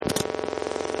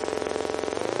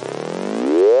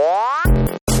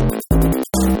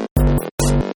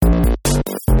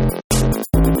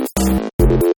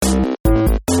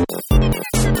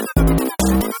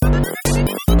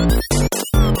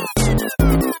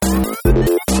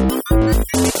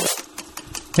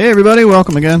Hey everybody,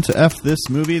 welcome again to F This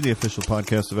Movie, the official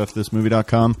podcast of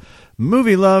FThisMovie.com.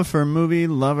 Movie love for movie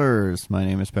lovers. My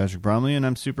name is Patrick Bromley, and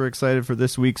I'm super excited for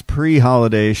this week's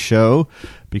pre-holiday show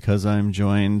because I'm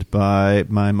joined by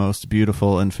my most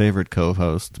beautiful and favorite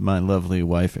co-host, my lovely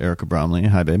wife, Erica Bromley.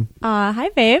 Hi, babe. Hi,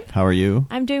 babe. How are you?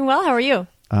 I'm doing well. How are you?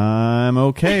 I'm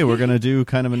okay. We're going to do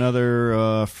kind of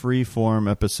another free-form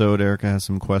episode. Erica has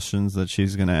some questions that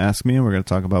she's going to ask me, and we're going to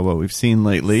talk about what we've seen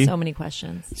lately. So many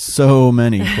questions. So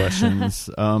many questions.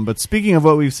 But speaking of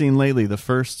what we've seen lately, the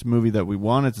first movie that we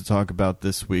wanted to talk about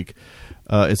this week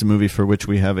is a movie for which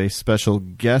we have a special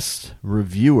guest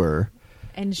reviewer.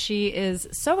 And she is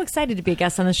so excited to be a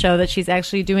guest on the show that she's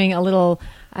actually doing a little,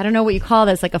 I don't know what you call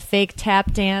this, like a fake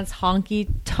tap dance, honky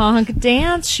tonk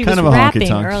dance. She kind was of a rapping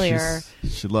honky-tonk. earlier.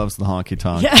 She loves the honky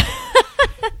tonk.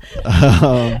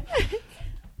 Yeah.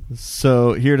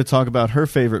 So here to talk about her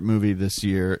favorite movie this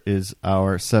year is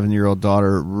our 7-year-old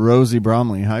daughter, Rosie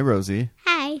Bromley. Hi, Rosie.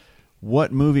 Hi.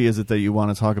 What movie is it that you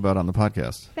want to talk about on the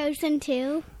podcast? Frozen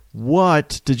 2.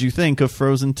 What did you think of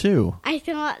Frozen 2? I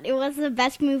thought it was the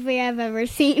best movie I've ever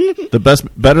seen.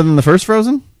 Better than the first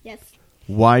Frozen? Yes.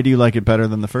 Why do you like it better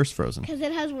than the first Frozen? Because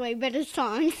it has way better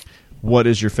songs. What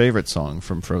is your favorite song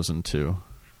from Frozen 2?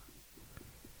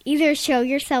 Either Show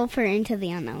Yourself or Into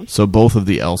the Unknown. So both of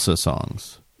the Elsa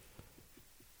songs,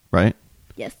 right?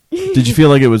 Yes. Did you feel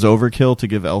like it was overkill to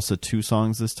give Elsa 2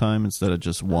 songs this time instead of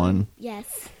just one?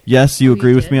 Yes. Yes, you You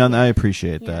agree with did, me on yeah. that? I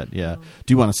appreciate Yeah. that, yeah.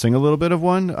 Do you want to sing a little bit of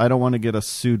one? I don't want to get us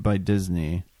sued by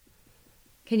Disney.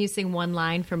 Can you sing one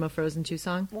line from a Frozen 2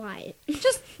 song? Why?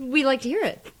 Just, we like to hear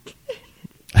it.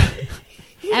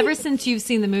 Ever since you've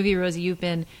seen the movie, Rosie, you've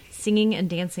been singing and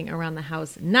dancing around the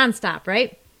house nonstop,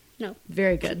 right? No.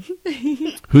 Very good.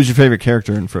 Who's your favorite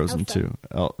character in Frozen Elsa.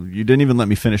 2? You didn't even let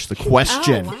me finish the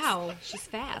question. Oh, wow. She's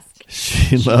fast.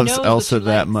 She She loves knows what Elsa she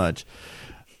that likes. much.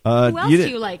 Who else do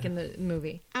didn't- you like in the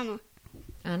movie? Anna.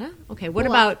 Anna? Okay, what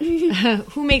Olaf. about,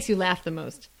 who makes you laugh the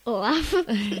most? Olaf.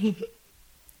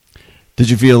 Did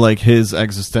you feel like his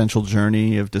existential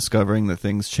journey of discovering that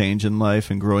things change in life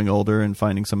and growing older and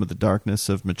finding some of the darkness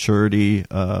of maturity,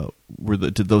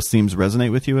 did those themes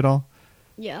resonate with you at all?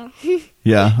 Yeah.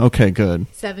 Yeah, okay, good.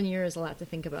 7 years, a lot to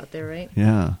think about there, right?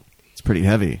 Yeah, it's pretty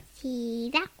heavy.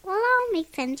 See, that will all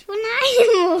make sense when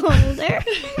I'm older.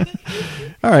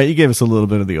 All right, you gave us a little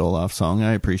bit of the Olaf song.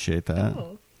 I appreciate that.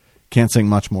 Oh. Can't sing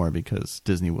much more because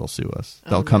Disney will sue us.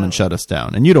 They'll Oh, come no. and shut us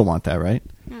down. And you don't want that, right?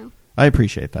 No. I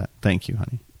appreciate that. Thank you,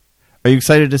 honey. Are you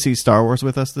excited to see Star Wars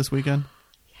with us this weekend?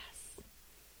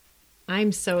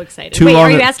 I'm so excited. Too Wait,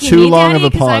 long, are you asking too me, long Daddy?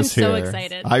 of a 'Cause I'm pause so here.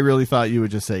 excited. I really thought you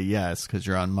would just say yes because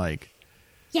you're on mic.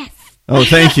 Yes. Oh,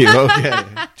 thank you. Okay.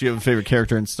 Do you have a favorite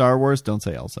character in Star Wars? Don't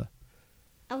say Elsa.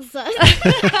 Elsa.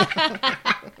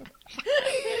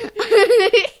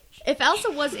 If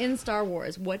Elsa was in Star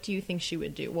Wars, what do you think she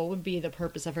would do? What would be the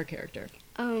purpose of her character?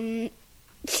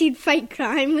 She'd fight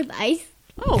crime with ice.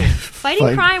 Oh, fighting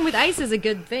Fight- crime with ice is a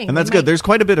good thing. And that's We good. might- There's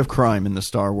quite a bit of crime in the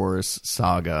Star Wars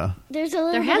saga. There's a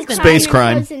little There bit has of been Space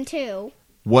crime. in Frozen 2.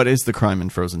 What is the crime in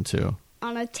Frozen 2?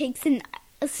 Anna takes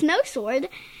a snow sword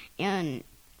and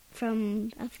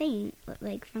from a thing,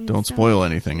 like from. Don't the spoil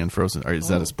anything in Frozen. Is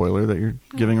that a spoiler that you're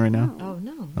giving right now? Oh,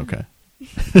 no. Okay.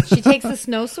 She takes the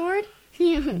snow sword?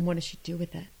 Yeah. And what does she do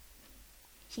with that?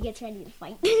 She gets ready to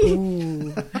fight.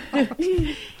 Ooh.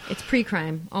 It's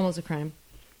pre-crime. Almost a crime.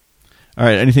 All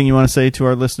right. Anything you want to say to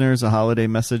our listeners? A holiday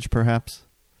message, perhaps?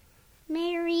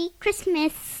 Merry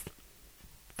Christmas.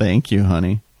 Thank you,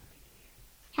 honey.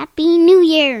 Happy New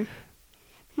Year.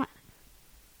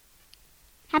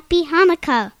 Happy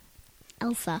Hanukkah.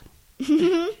 Elsa.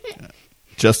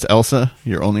 Just Elsa?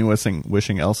 You're only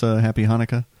wishing Elsa a happy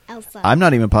Hanukkah? Elsa. I'm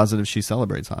not even positive she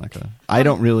celebrates Hanukkah. I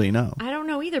don't really know. I don't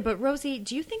know either, but Rosie,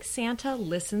 do you think Santa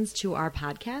listens to our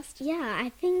podcast? Yeah, I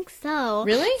think so.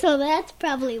 Really? So that's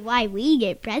probably why we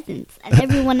get presents and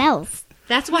everyone else.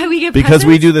 That's why we get Because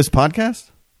we presents? do this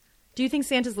podcast? Do you think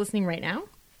Santa's listening right now?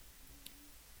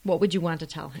 What would you want to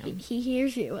tell him? He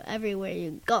hears you everywhere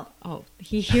you go. Oh,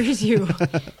 he hears you.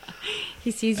 He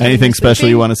sees you. Anything special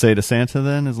you want to say to Santa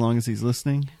then, as long as he's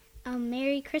listening?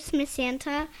 Merry Christmas,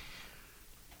 Santa.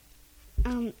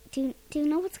 Do you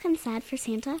know what's kind of sad for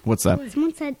Santa? What's that?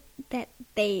 Someone said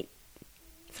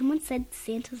Someone said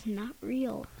Santa's not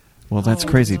real. Well, that's Oh,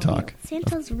 crazy no. talk.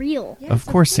 Santa's real. Yes, Of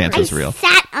course Santa's I real.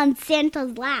 sat on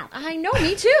Santa's lap. I know,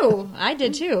 me too. I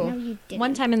did too. No, you didn't.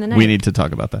 One time in the night. We need to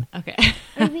talk about that. Okay.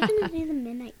 Are we going to do the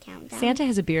midnight countdown? Santa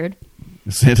has a beard.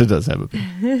 Santa does have a beard.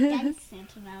 That is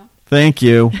Santa now. Thank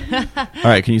you. All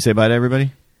right, can you say bye to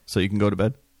everybody so you can go to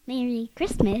bed? Merry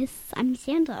Christmas. I'm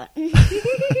Santa.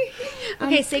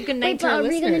 Okay, say goodnight to our Are we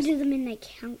listeners. going to do the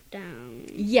midnight countdown?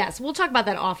 Yes, we'll talk about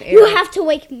that off air. You have to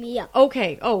wake me up.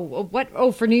 Okay. Oh, what?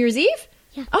 Oh, for New Year's Eve?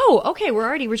 Yeah. Oh, okay.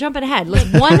 We're jumping ahead.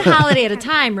 Let's one holiday at a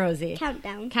time, Rosie.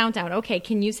 Countdown. Countdown. Okay.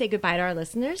 Can you say goodbye to our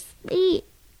listeners?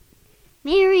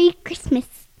 Merry Christmas.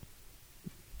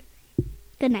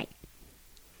 Good night.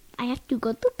 I have to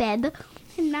go to bed,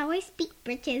 and now I speak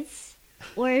British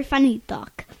or funny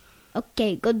talk.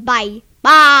 Okay, goodbye.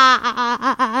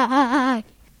 Bye.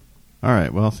 All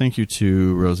right. Well, thank you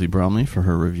to Rosie Bromley for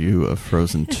her review of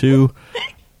Frozen 2.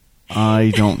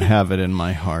 I don't have it in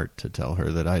my heart to tell her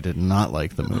that I did not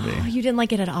like the movie. Oh, you didn't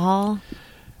like it at all?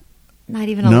 Not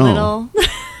even a No. little?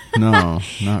 No,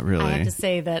 not really. I have to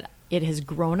say that it has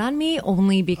grown on me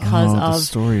only because the of...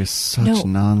 story is such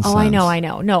nonsense. Oh, I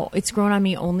know. No, it's grown on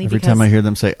me only Every because... time I hear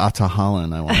them say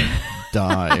Atahalan, I want to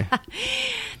die.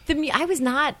 I was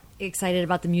not excited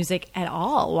about the music at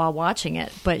all while watching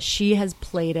it, but she has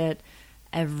played it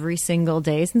every single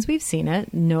day since we've seen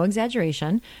it. No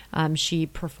exaggeration. She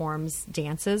performs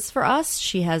dances for us.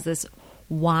 She has this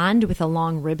wand with a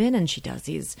long ribbon, and she does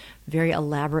these very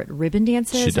elaborate ribbon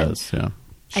dances. She does, yeah.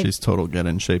 She's total get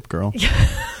in shape girl.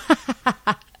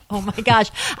 Oh my gosh.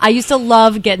 I used to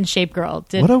love Get in Shape Girl.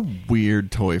 What a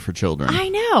weird toy for children. I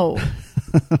know.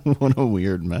 What a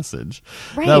weird message.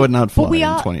 Right. That would not fly But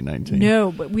in 2019.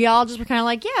 No, but we all just were kind of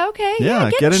like, yeah, okay. Yeah,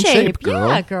 get in shape, girl.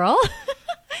 Yeah, girl.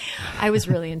 I was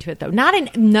really into it, though.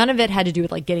 None of it had to do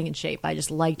with, like, getting in shape. I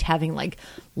just liked having, like,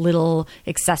 little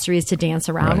accessories to dance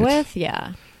around Right. with.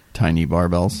 Yeah. Tiny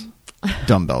barbells.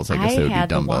 Dumbbells, I guess they would be had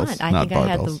dumbbells, the wand. not I think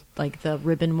barbells. I had the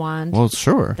ribbon wand. Well,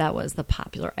 sure. That was the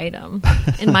popular item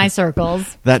in my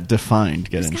circles. That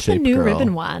defined get Who's in got shape the new girl.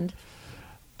 ribbon wand?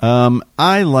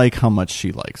 I like how much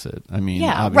she likes it. I mean,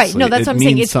 Yeah, obviously, right. No, that's it what I'm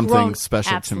saying. means It's something grown- special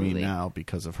to absolutely. me now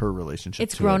because of her relationship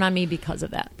It's to grown it. on me because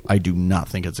of that. I do not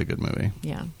think it's a good movie.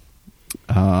 Yeah.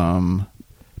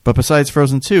 But besides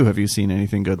Frozen 2, have you seen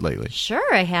anything good lately?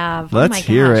 Sure, I have. Let's oh my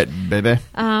hear gosh. it, baby.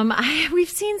 We've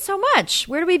seen so much.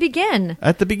 Where do we begin?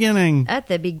 At the beginning. At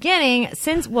the beginning,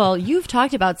 you've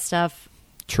talked about stuff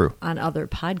True. on other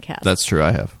podcasts. That's true,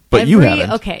 I have. But you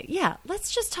haven't. Okay, yeah.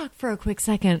 Let's just talk for a quick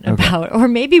second about, or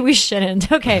maybe we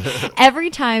shouldn't. Okay. Every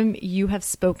time you have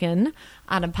spoken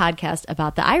on a podcast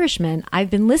about The Irishman, I've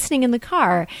been listening in the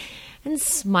car and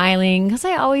smiling because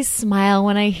I always smile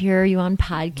when I hear you on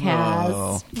podcasts.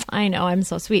 Oh. I know, I'm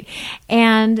so sweet.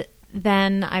 And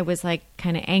then I was like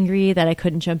kind of angry that I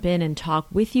couldn't jump in and talk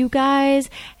with you guys.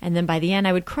 And then by the end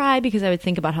I would cry because I would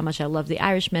think about how much I love The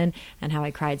Irishman and how I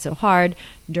cried so hard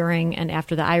during and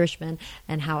after The Irishman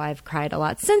and how I've cried a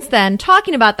lot since then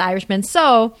talking about The Irishman.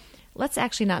 So let's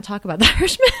actually not talk about The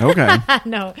Irishman. Okay.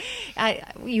 No,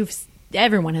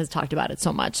 everyone has talked about it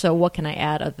so much. So what can I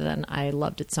add other than I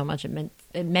loved it so much?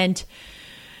 It meant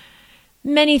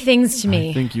many things to me.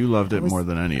 I think you loved it more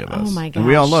than any of us. Oh my gosh. And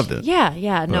we all loved it. Yeah.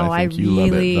 But No, I think you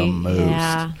really love it the most.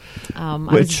 Yeah. I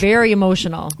was very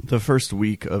emotional. The first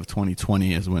week of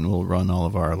 2020 is when we'll run all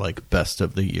of our like best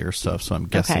of the year stuff. So I'm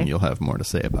guessing Okay. you'll have more to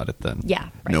say about it then. Yeah.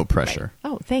 Right, No pressure.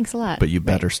 right. Oh, thanks a lot. But you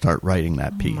better start writing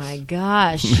that piece. Oh my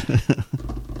gosh.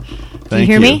 Thank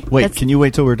hear me? Wait, That's- can you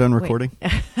wait till we're done recording?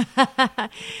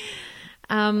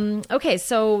 Okay,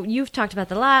 so you've talked about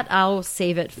that a lot. I'll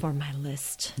save it for my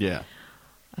list. Yeah.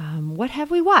 What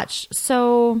have we watched?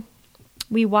 So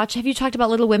we watched. Have you talked about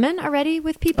Little Women already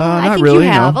with people? Not I think really,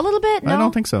 you have no. a little bit. No, I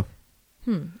don't think so.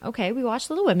 Okay, we watched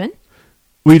Little Women,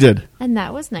 We did. and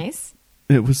that was nice.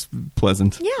 It was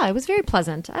pleasant. Yeah, it was very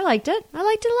pleasant. I liked it. I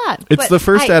liked it a lot. It's But the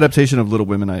first I- adaptation of Little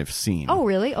Women I've seen. Oh,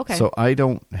 really? Okay. So I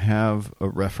don't have a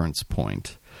reference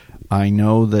point. I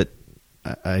know that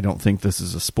I don't think this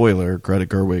is a spoiler. Greta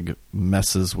Gerwig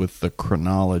messes with the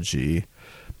chronology,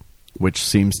 which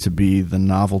seems to be the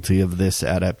novelty of this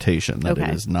adaptation, that Okay.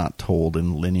 it is not told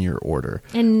in linear order.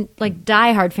 And like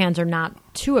diehard fans are not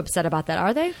too upset about that,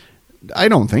 are they? I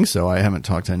don't think so. I haven't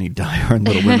talked to any diehard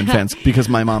Little Women fans because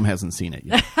my mom hasn't seen it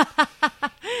yet.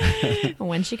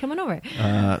 When's she coming over?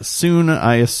 Soon,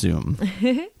 I assume.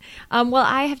 Well,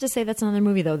 I have to say that's another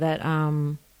movie though that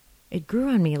it grew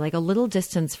on me like a little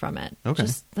distance from it. Okay.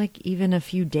 Just like even a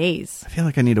few days. I feel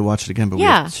like I need to watch it again, but we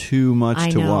Yeah. have too much I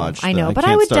to know, watch. I that know, but I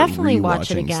can't would start definitely watch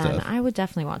it rewatching again. stuff. I would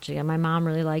definitely watch it again. My mom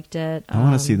really liked it. I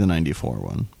want to see the 94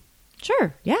 one.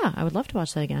 Sure. Yeah, I would love to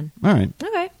watch that again. All right.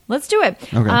 Okay, let's do it.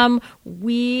 Okay.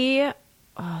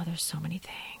 There's so many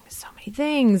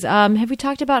things. Have we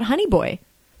talked about Honey Boy?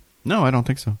 No, I don't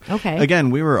think so. Okay. Again,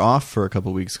 we were off for a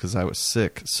couple weeks because I was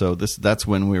sick. So that's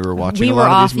when we were watching We a were lot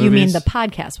off. of these You mean movies. the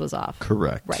podcast was off?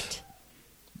 Correct. Right.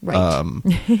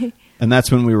 And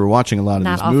that's when we were watching a lot of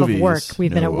Not these off movies. of work.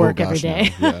 We've been at work every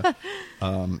day. no.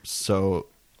 Yeah. So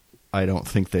I don't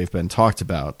think they've been talked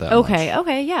about that much.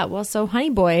 Okay, yeah. Well, so Honey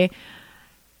Boy,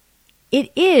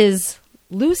 it is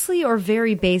loosely or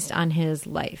very based on his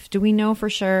life. Do we know for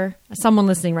sure? Someone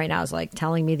listening right now is like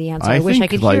telling me the answer. I wish I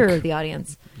think, could hear the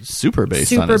audience. Super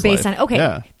based on his life. Okay,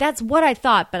 yeah. that's what I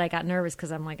thought, but I got nervous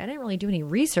because I'm like, I didn't really do any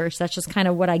research. That's just kind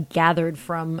of what I gathered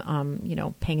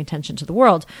from, paying attention to the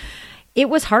world. It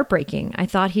was heartbreaking. I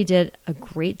thought he did a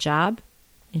great job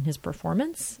in his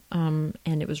performance, and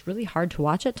it was really hard to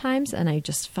watch at times, and I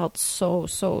just felt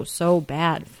so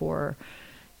bad for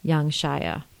young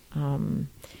Shia.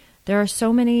 There are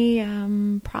so many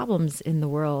problems in the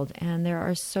world, and there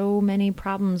are so many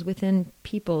problems within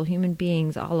people, human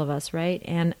beings, all of us, right?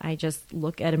 And I just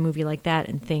look at a movie like that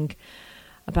and think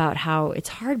about how it's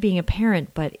hard being a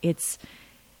parent, but it's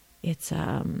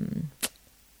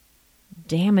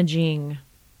damaging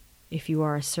if you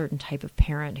are a certain type of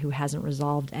parent who hasn't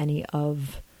resolved any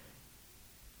of.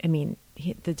 I mean,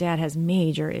 the dad has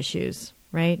major issues,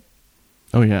 right?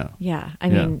 Oh yeah. Yeah, I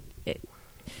mean.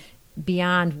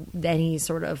 Beyond any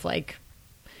sort of like,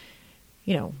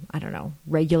 I don't know,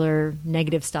 regular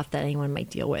negative stuff that anyone might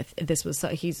deal with. This was,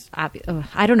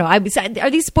 I don't know. Are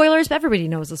these spoilers? Everybody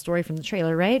knows the story from the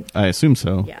trailer, right? I assume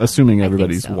so. Yeah, Assuming I think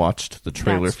everybody's so. watched the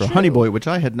trailer That's for true. Honey Boy, which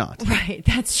I had not. Right.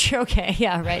 That's true. Okay.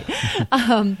 Yeah. Right.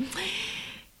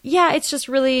 Yeah. It's just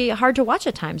really hard to watch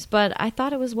at times, but I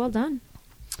thought it was well done.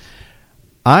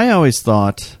 I always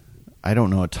thought, I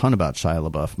don't know a ton about Shia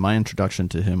LaBeouf. My introduction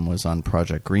to him was on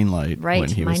Project Greenlight Right, when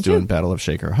he was mine doing too. Battle of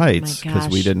Shaker Heights, My because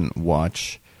we gosh. didn't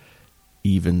watch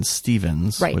Even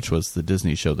Stevens, Right. which was the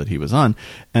Disney show that he was on.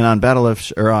 And on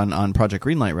on Project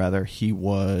Greenlight, rather, he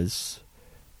was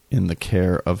in the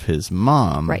care of his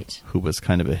mom, Right. who was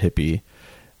kind of a hippie.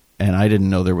 And I didn't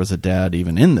know there was a dad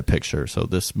even in the picture, so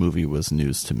this movie was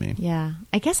news to me. Yeah.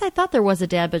 I guess I thought there was a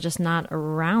dad, but just not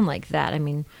around like that. I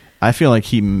mean, I feel like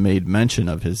he made mention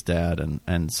of his dad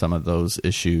and some of those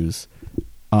issues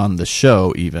on the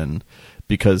show, even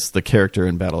because the character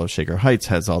in Battle of Shaker Heights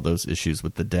has all those issues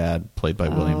with the dad, played by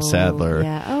William Sadler.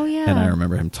 Yeah. Oh, yeah. And I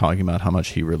remember him talking about how much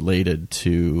he related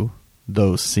to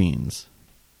those scenes.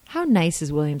 How nice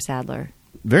is William Sadler?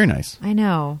 Very nice. I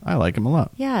know. I like him a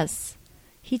lot. Yes.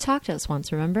 He talked to us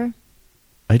once, remember?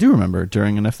 I do remember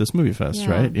during an F This Movie Fest,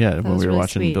 Yeah, right? Yeah, that when was we were really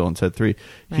watching sweet. Bill and Ted 3.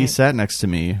 He Right. sat next to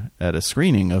me at a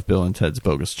screening of Bill and Ted's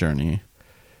Bogus Journey.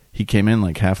 He came in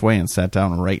like halfway and sat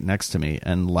down right next to me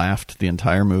and laughed the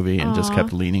entire movie and just Aw.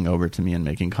 kept leaning over to me and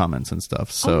making comments and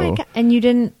stuff. So Oh my God. And you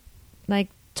didn't like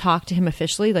talk to him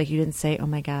officially? Like you didn't say, "Oh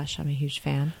my gosh, I'm a huge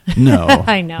fan." no,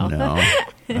 I know. no,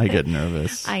 I get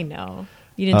nervous. I know.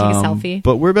 You didn't take a selfie?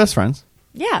 But we're best friends.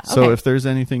 Yeah. So okay. if there's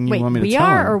anything you Wait, want me to we tell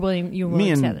are, him, or William? You and me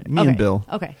William and Sadler? me Okay. and Bill.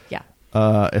 Okay. Yeah.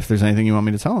 If there's anything you want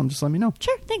me to tell him, just let me know.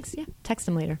 Sure. Thanks. Yeah. Text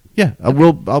him later. Yeah,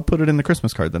 I'll put it in the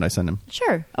Christmas card that I send him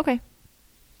Sure. Okay.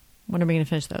 When are we going to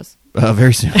finish those?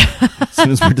 very soon. As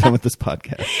soon as we're done with this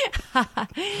podcast.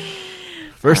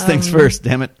 First things first.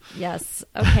 Damn it. Yes.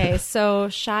 Okay. So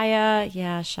Shia.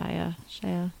 Yeah. Shia.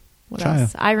 What Shia.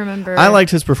 else? I remember. I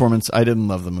liked his performance. I didn't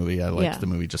love the movie. I liked Yeah. the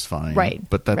movie just fine. Right,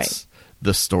 But that's right.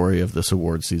 the story of this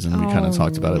award season. We kind of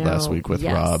talked about it last week with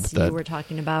yes, Rob. That you were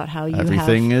talking about how you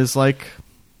everything have is like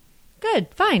good,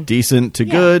 fine. decent to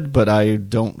Yeah. good, but I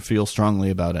don't feel strongly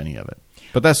about any of it.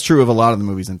 But that's true of a lot of the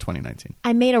movies in 2019.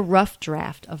 I made a rough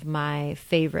draft of my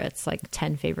favorites, like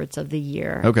 10 favorites of the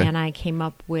year. Okay. And I came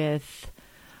up with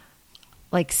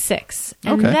like 6.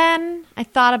 And Okay. then I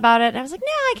thought about it. And I was like,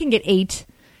 I can get 8.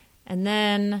 And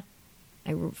then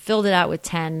I filled it out with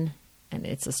 10. And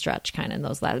it's a stretch kind of in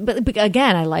those last. But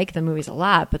again, I like the movies a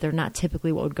lot, but they're not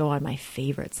typically what would go on my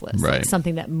favorites list. Right. Like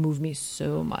something that moved me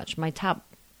so much. My top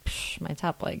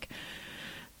like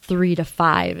 3 to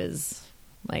 5 is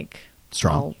like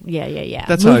Strong. all- yeah.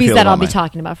 That's how I movies feel that about I'll be mine.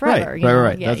 talking about forever. Right, you know?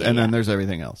 right. Yeah, And then yeah. there's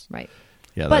everything else. Right.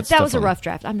 Yeah, But that's that was a definitely- rough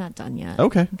draft. I'm not done yet.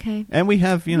 Okay. Okay. And we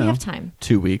have, We have time.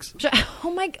 2 weeks.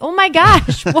 Oh my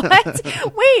gosh. What?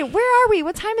 Wait, where are we?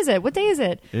 What time is it? What day is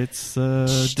it? It's Shh, don't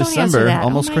answer December, that.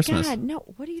 almost oh my Christmas. God. No,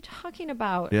 what are you talking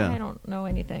about? Yeah. I don't know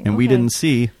anything. And we Okay. didn't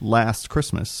see Last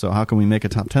Christmas, so how can we make a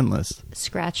top 10 list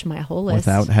scratch my whole list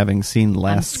without having seen I'm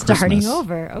Last starting Christmas?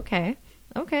 over. Okay.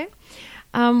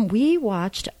 We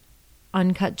watched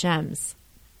Uncut Gems.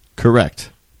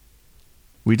 Correct.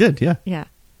 We did, yeah. Yeah.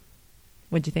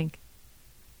 What'd you think?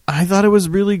 I thought it was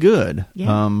really good.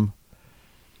 Yeah.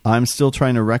 I'm still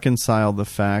trying to reconcile the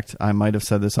fact, I might have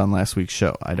said this on last week's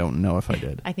show. I don't know if I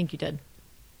did. I think you did.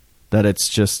 That it's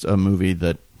just a movie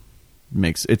that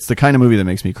it's the kind of movie that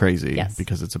makes me crazy. Yes.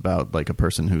 Because it's about like a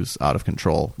person who's out of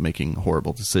control making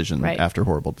horrible decision Right. after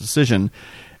horrible decision.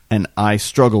 And I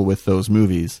struggle with those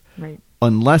movies. Right.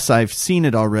 Unless I've seen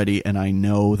it already and I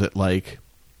know that, like,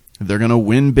 they're going to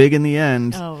win big in the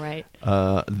end. Oh, right.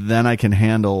 Then I can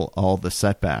handle all the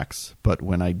setbacks. But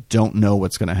when I don't know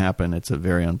what's going to happen, it's a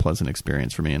very unpleasant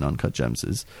experience for me. And Uncut Gems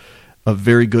is a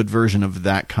very good version of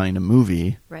that kind of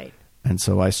movie. Right. And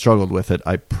so I struggled with it.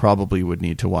 I probably would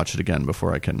need to watch it again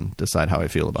before I can decide how I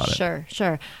feel about it.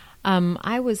 Sure.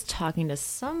 I was talking to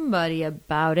somebody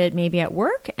about it, maybe at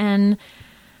work, and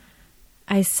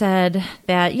I said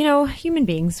that, human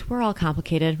beings, we're all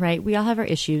complicated, right? We all have our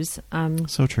issues.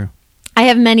 So true. I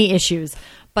have many issues,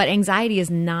 but anxiety is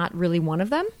not really one of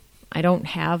them. I don't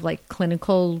have like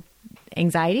clinical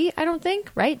anxiety, I don't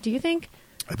think, right? Do you think?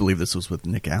 I believe this was with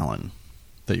Nick Allen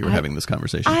that you were having this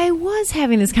conversation. I was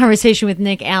having this conversation with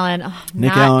Nick Allen.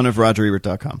 Nick Allen of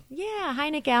RogerEbert.com. Yeah. Hi,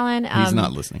 Nick Allen. He's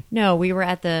not listening. No, we were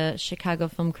at the Chicago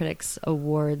Film Critics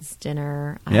Awards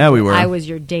dinner. Yeah, we were. I was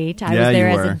your date. I Yeah, was there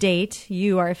you as were. a date.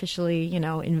 You are officially,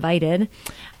 invited.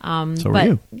 So were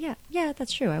you. Yeah,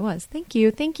 that's true. I was. Thank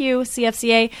you,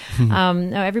 CFCA.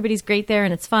 No, everybody's great there,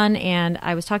 and it's fun. And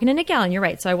I was talking to Nick Allen. You're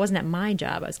right. So I wasn't at my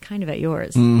job. I was kind of at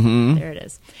yours. Mm-hmm. There it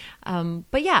is.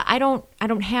 But yeah,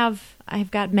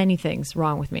 I've got many things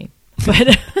wrong with me.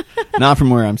 But Not from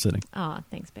where I'm sitting. oh,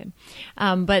 thanks, babe.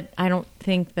 But I don't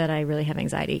think that I really have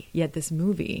anxiety. Yet this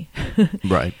movie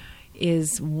Right.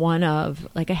 is one of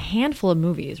like a handful of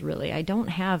movies, really. I don't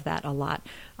have that a lot.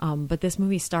 But this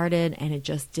movie started and it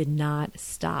just did not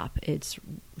stop. It's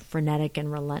frenetic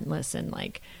and relentless, and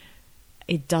like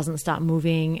it doesn't stop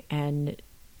moving, and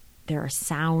there are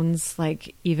sounds,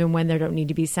 like even when there don't need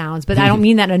to be sounds, but I don't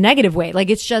mean that in a negative way. Like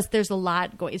it's just, there's a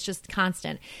lot going, it's just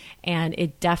constant. And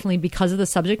it definitely, because of the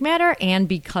subject matter and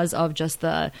because of just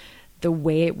the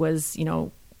way it was,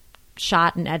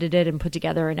 shot and edited and put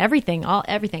together and everything,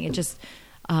 it just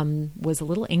was a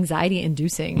little anxiety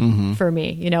inducing for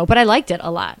me, but I liked it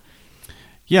a lot.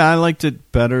 Yeah, I liked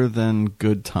it better than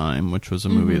Good Time, which was a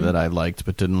movie that I liked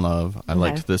but didn't love. I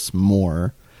liked this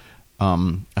more. I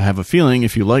have a feeling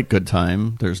if you like Good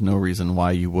Time, there's no reason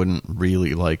why you wouldn't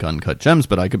really like Uncut Gems,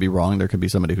 but I could be wrong. There could be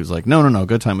somebody who's like, no,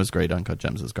 Good Time was great. Uncut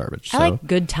Gems is garbage. I like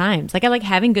good times. Like I like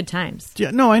having good times. Yeah,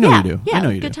 no, I know you do. Yeah, I know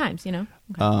you good do. times, Okay.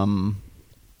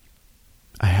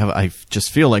 I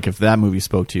just feel like if that movie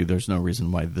spoke to you, there's no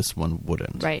reason why this one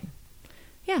wouldn't. Right.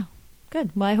 Yeah.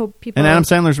 Good. Well, I hope people. And Adam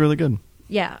Sandler's really good.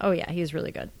 Yeah. Oh, yeah. He's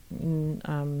really good.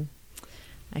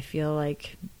 I feel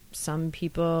like some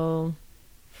people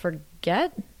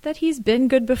forget that he's been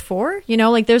good before.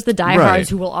 Like there's the diehards Right.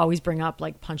 who will always bring up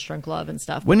like Punch Drunk Love and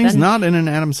stuff. When but he's then- not in an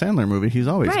Adam Sandler movie, he's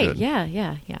always right. good.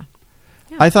 Yeah.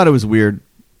 I thought it was weird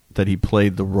that he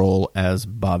played the role as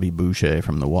Bobby Boucher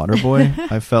from The Waterboy.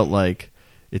 I felt like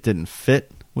it didn't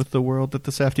fit with the world that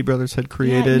the Safdie brothers had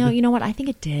created. Yeah, no, you know what? I think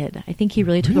it did. I think he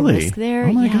really took Really? a risk there.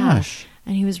 Oh my yeah. gosh.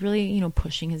 And he was really,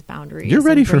 pushing his boundaries. You're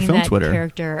ready and for bringing film that Twitter.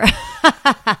 Character.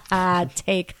 Hot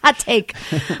take.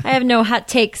 I have no hot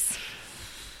takes.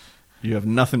 You have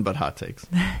nothing but hot takes.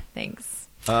 Thanks.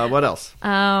 What else?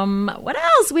 What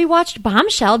else? We watched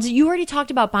Bombshell. You already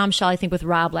talked about Bombshell, I think, with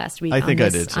Rob last week. I think on I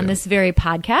this, did, too. on this very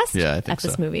podcast. Yeah, I think At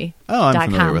this so. movie. Oh, I'm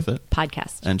familiar with it.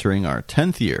 Podcast. Entering our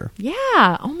 10th year. Yeah.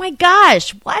 Oh my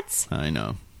gosh. What? I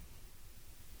know.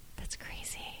 That's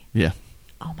crazy. Yeah.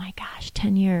 Oh my gosh.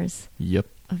 10 years Yep.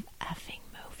 of effing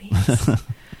movies.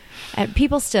 And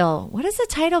people still, what does the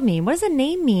title mean? What does the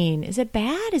name mean? Is it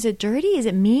bad? Is it dirty? Is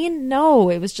it mean? No,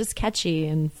 it was just catchy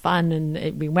and fun,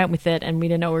 and we went with it, and we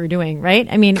didn't know what we were doing, right?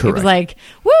 I mean, It was Correct. like,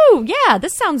 woo, yeah,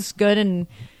 this sounds good, and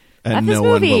And this no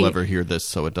one movie. will ever hear this,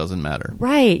 so it doesn't matter.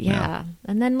 right, yeah. Yeah.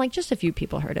 And then like just a few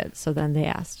people heard it, so then they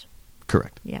asked.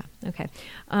 Correct. Yeah, okay.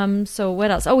 So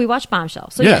what else? Oh, we watched Bombshell.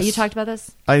 So yeah, Yes. you talked about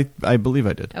this? I believe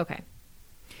I did. Okay.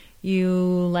 You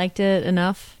liked it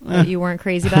enough that you weren't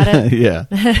crazy about it? Yeah.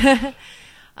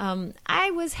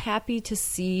 I was happy to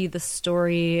see the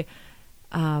story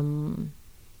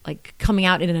like coming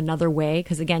out in another way,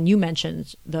 because again, you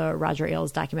mentioned the Roger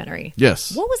Ailes documentary.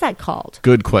 Yes. What was that called?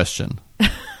 Good question.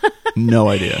 No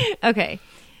idea. Okay.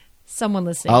 Someone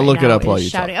listening I'll right look it now up while is you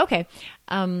shouting. talk. Okay.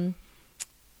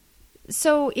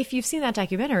 So if you've seen that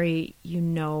documentary, you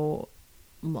know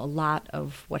a lot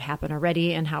of what happened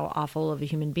already and how awful of a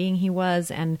human being he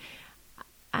was. And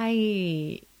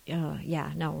really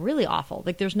awful.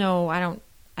 Like there's no, I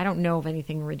don't know of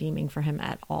anything redeeming for him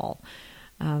at all.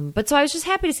 But so I was just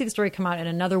happy to see the story come out in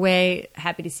another way,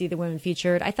 happy to see the women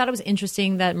featured. I thought it was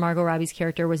interesting that Margot Robbie's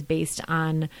character was based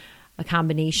on a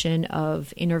combination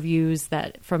of interviews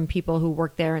that from people who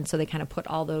worked there. And so they kind of put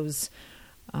all those,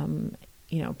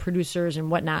 producers and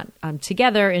whatnot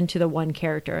together into the one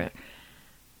character.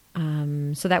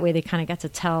 So that way they kind of get to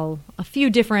tell a few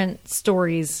different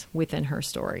stories within her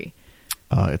story.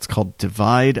 It's called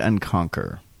Divide and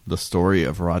Conquer, the story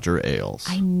of Roger Ailes.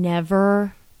 I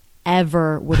never,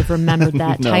 ever would have remembered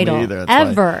that No, title. me either. That's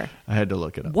Ever. why I had to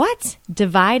look it up. What?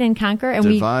 Divide and Conquer? And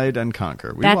Divide and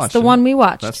Conquer. We that's watched the it. one we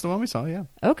watched. That's the one we saw, yeah.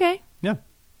 Okay. Yeah.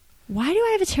 Why do I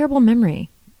have a terrible memory?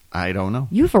 I don't know.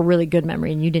 You have a really good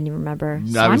memory and you didn't even remember.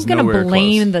 So I was I'm going to nowhere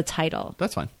blame close. the title.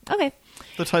 That's fine. Okay.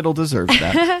 The title deserves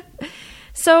that.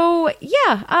 So,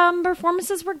 yeah,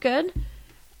 performances were good.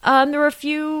 There were a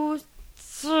few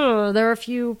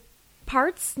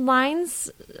parts,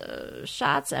 lines,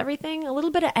 shots, everything. A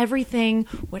little bit of everything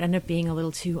would end up being a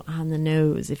little too on the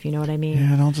nose, if you know what I mean.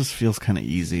 Yeah, it all just feels kind of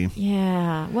easy.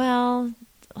 Yeah. Well,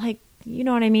 like, you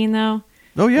know what I mean, though?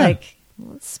 Oh, yeah. Like,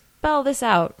 let's spell this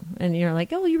out. And you're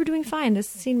like, oh, you were doing fine. This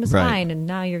scene was Right. fine. And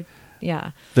now you're,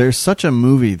 yeah. There's such a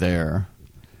movie there,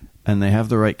 and they have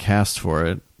the right cast for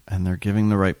it, and they're giving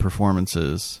the right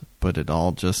performances, but it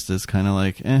all just is kind of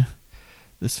like,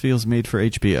 this feels made for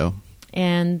HBO.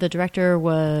 And the director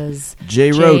was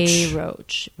Jay Roach.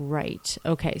 Roach. Right.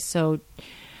 Okay. So,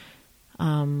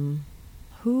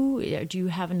 who do you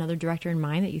have another director in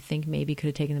mind that you think maybe could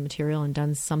have taken the material and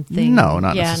done something? No,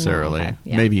 not Yeah, no, necessarily. okay,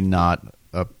 yeah. Maybe not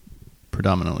a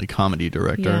predominantly comedy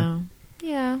director. Yeah.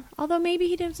 Yeah. Although maybe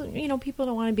he doesn't. You know, people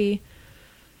don't want to be.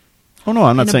 Oh, no,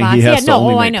 I'm in not the saying box. he has yeah, to no,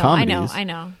 only I make know, comedies. I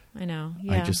know.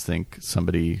 Yeah. I just think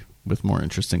somebody with more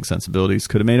interesting sensibilities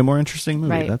could have made a more interesting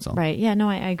movie. Right. That's all. Right. Yeah. No,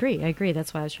 I agree.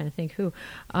 That's why I was trying to think who.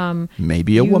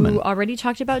 Maybe a woman. You already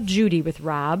talked about Judy with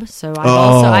Rob, so I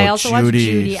Oh, also watched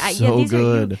Judy. Judy. So these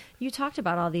good. you talked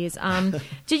about all these.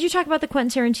 Did you talk about the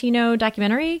Quentin Tarantino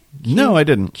documentary? No, I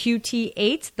didn't.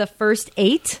 QT8, the first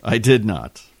 8. I did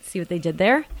not. See what they did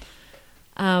there.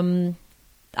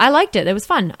 I liked it. It was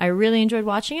fun. I really enjoyed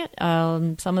watching it.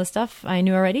 Some of the stuff I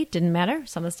knew already didn't matter.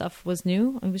 Some of the stuff was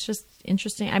new. It was just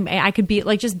interesting. I could be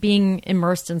like just being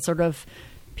immersed in sort of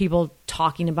people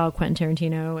talking about Quentin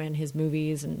Tarantino and his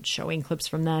movies and showing clips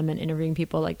from them and interviewing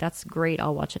people. Like, that's great.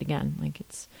 I'll watch it again. Like,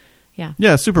 it's, yeah.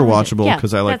 Yeah, super watchable Yeah,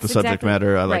 because I like the that's subject exactly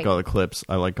matter. I like right. all the clips.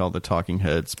 I like all the talking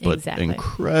heads, but Exactly.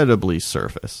 incredibly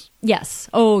surface Yes.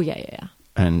 Oh, yeah.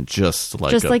 and just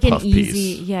like Just a like an puff easy-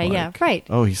 piece. yeah, right.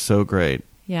 Oh, he's so great.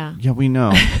 Yeah. Yeah, we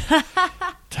know.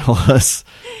 Tell us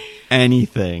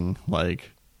anything,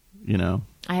 like, you know.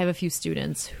 I have a few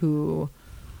students who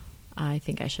I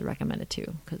think I should recommend it to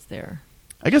because they're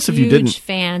I guess if huge you didn't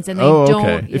fans and they oh, don't.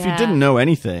 okay. If you yeah. didn't know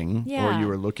anything, Yeah. or you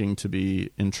were looking to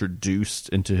be introduced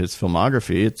into his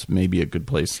filmography, it's maybe a good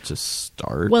place to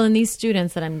start. Well, and these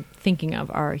students that I'm thinking of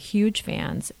are huge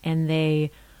fans, and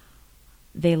they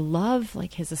love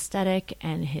like his aesthetic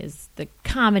and the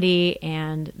comedy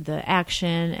and the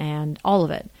action and all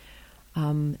of it.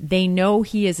 They know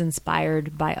he is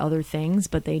inspired by other things,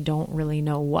 but they don't really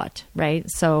know what. Right?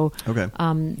 So, okay.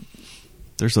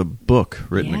 There's a book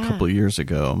written a Yeah. couple of years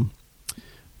ago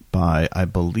by, I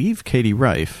believe, Katie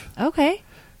Rife, okay,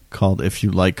 called "If You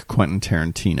Like Quentin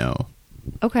Tarantino."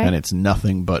 okay. And it's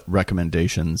nothing but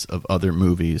recommendations of other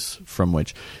movies from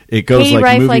which it goes Katie like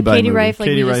Rife, movie like by Katie movie. Rife, like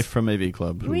Katie we Rife just- from AV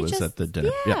Club, who We was just- at the dinner.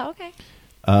 Yeah, okay.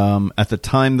 At the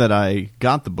time that I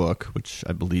got the book, which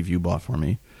I believe you bought for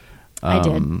me, I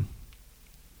did.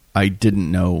 I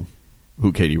didn't know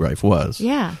who Katie Rife was.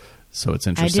 Yeah. So it's I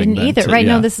interesting. didn't then either. Right?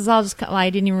 yeah. No, this is all just. I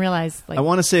didn't even realize. Like, I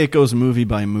want to say it goes movie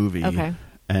by movie. Okay.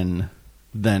 And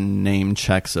then name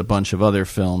checks a bunch of other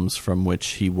films from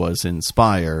which he was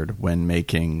inspired when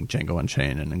making Django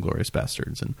Unchained and Inglourious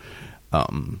Bastards. And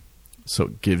so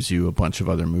it gives you a bunch of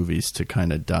other movies to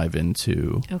kind of dive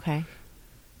into okay.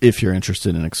 if you're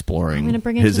interested in exploring I'm going to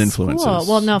bring it his to influences. School.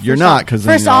 Well, no, you're first not, because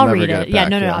first I'll I'll never read get it. Yeah, back.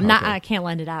 no, Yeah, I'm not. okay. I can't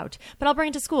lend it out, but I'll bring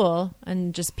it to school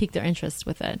and just pique their interest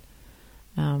with it.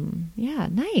 Yeah,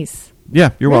 nice.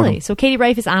 Yeah, you're really? welcome. So Katie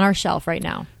Rife is on our shelf right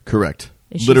now. Correct.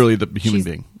 Is Literally the human she's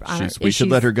being. on our- We is should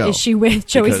she- let her go. Is she with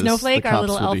Joey because Snowflake, the our cops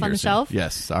little will be elf on here the soon. shelf?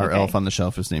 Yes, our Okay. elf on the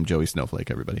shelf is named Joey Snowflake,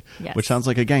 everybody. Yes. Which sounds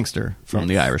like a gangster from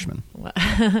The Yes. Irishman.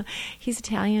 He's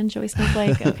Italian, Joey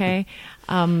Snowflake. Okay.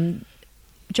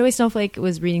 Joey Snowflake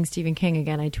was reading Stephen King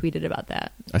again. I tweeted about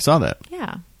that. I saw that.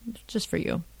 Yeah, just for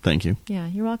you. Thank you. Yeah,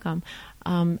 you're welcome.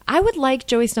 I would like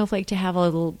Joey Snowflake to have a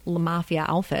little La Mafia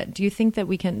outfit. Do you think that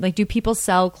we can, like, do people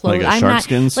sell clothes? Like a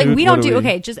sharkskin like, suit? we What don't do do, we-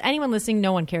 okay, just anyone listening,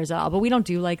 no one cares at all, but we don't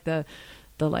do like the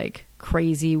like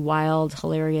crazy, wild,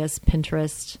 hilarious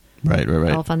Pinterest Right.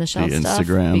 elf on the shelf The stuff.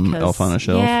 Instagram because, elf on a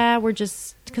shelf. Yeah,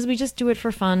 because we just do it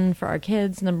for fun for our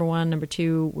kids, number one. Number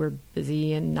two, we're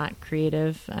busy and not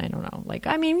creative. I don't know. Like,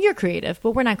 I mean, you're creative,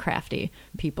 but we're not crafty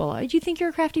people. Do you think you're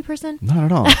a crafty person? Not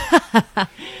at all.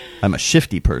 I'm a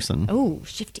shifty person. Oh,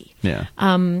 shifty. Yeah.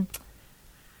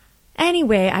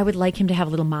 Anyway, I would like him to have a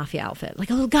little mafia outfit, like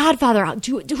a little Godfather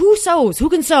outfit. Who sews? Who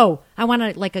can sew? I want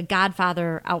a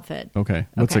Godfather outfit. Okay.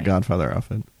 What's a Okay. Godfather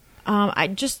outfit? I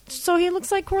just so he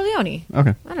looks like Corleone.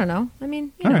 Okay. I don't know. I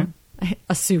mean, you All know,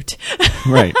 a suit,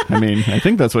 Right. I mean, I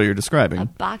think that's what you're a describing.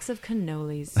 box of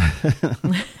cannolis.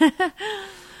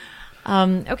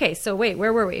 Okay, so wait,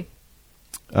 where were we?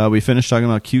 We finished talking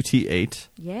about QT8.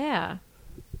 Yeah,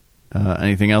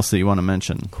 Anything else that you want to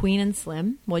mention? Queen and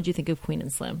Slim. What did you think of Queen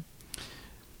and Slim?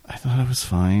 I thought it was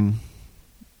fine.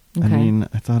 I Okay. mean,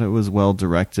 I thought it was well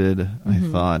directed. I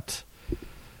thought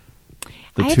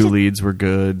the I had two to- leads were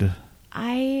good.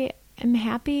 I am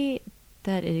happy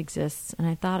that it exists, and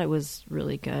I thought it was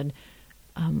really good.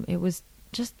 It was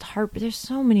just there's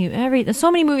so many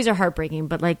movies are heartbreaking,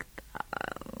 but like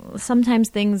sometimes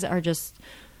things are just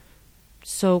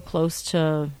so close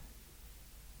to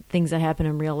things that happen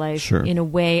in real life. Sure. In a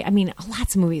way, I mean,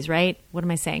 lots of movies, right? What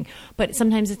am I saying? But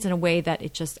sometimes it's in a way that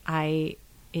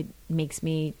it makes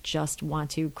me just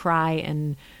want to cry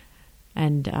and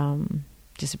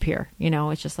disappear. You know,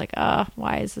 it's just like,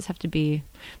 why does this have to be?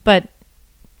 But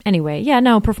anyway, yeah,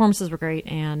 no, performances were great,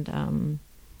 and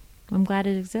I'm glad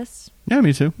it exists. Yeah,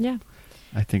 me too. Yeah,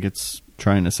 I think it's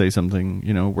trying to say something,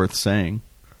 worth saying.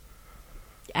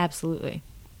 absolutely.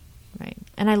 Right.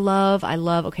 And I love,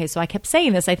 okay, so I kept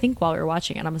saying this, I think, while we were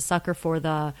watching it. I'm a sucker for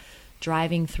the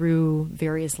driving through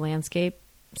various landscape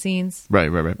scenes. Right.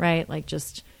 Right? Like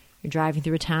just you're driving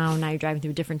through a town, now you're driving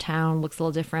through a different town, looks a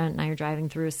little different. Now you're driving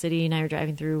through a city, now you're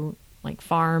driving through like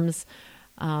farms.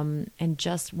 And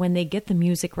just when they get the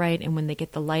music right and when they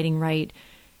get the lighting right,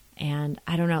 and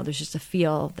I don't know, there's just a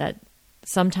feel that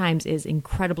sometimes is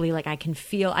incredibly like I can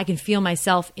feel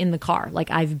myself in the car. Like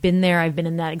I've been there, I've been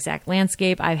in that exact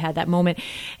landscape, I've had that moment.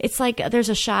 It's like there's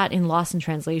a shot in Lost in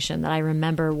Translation that I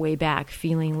remember way back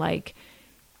feeling like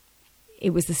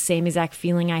it was the same exact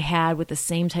feeling I had with the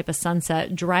same type of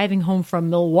sunset driving home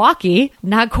from Milwaukee.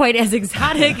 Not quite as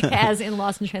exotic as in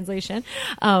Lost in Translation.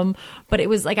 But it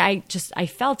was like I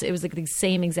felt it was like the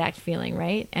same exact feeling,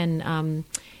 right? And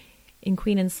in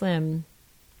Queen and Slim,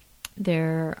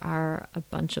 there are a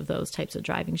bunch of those types of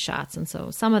driving shots. And so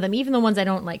some of them, even the ones I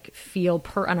don't like feel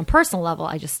on a personal level,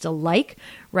 I just still like,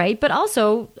 right? But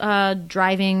also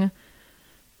driving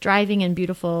and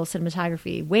beautiful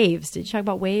cinematography. Waves. Did you talk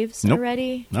about Waves Nope.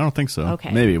 already? I don't think so.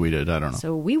 Okay. Maybe we did. I don't know.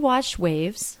 So we watched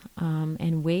Waves,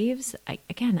 and Waves, I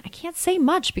can't say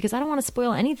much because I don't want to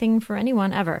spoil anything for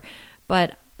anyone ever.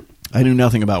 But I knew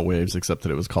nothing about Waves except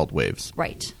that it was called Waves.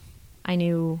 right. I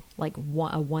knew like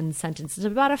one sentence. It's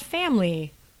about a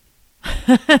family.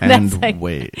 And like-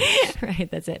 Waves. Right,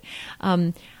 that's it.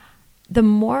 The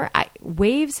more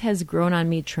Waves has grown on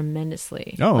me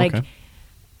tremendously. Oh, like, okay.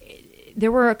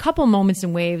 There were a couple moments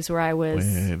in Waves where I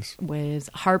Waves. was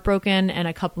heartbroken and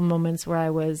a couple moments where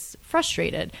I was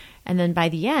frustrated. And then by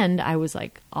the end, I was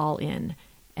like all in.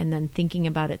 And then thinking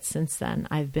about it since then,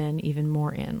 I've been even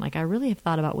more in. Like I really have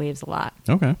thought about Waves a lot.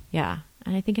 Okay. Yeah.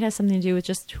 And I think it has something to do with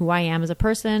just who I am as a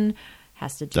person,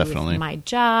 has to do Definitely. with my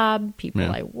job, people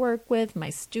Yeah. I work with, my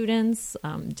students,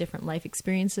 different life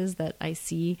experiences that I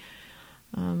see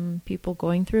people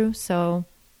going through. So,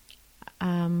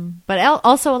 but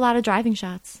also a lot of driving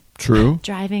shots. True.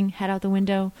 Driving, head out the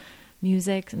window,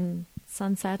 music and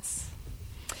sunsets.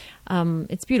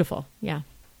 It's beautiful. Yeah.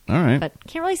 All right. But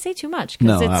can't really say too much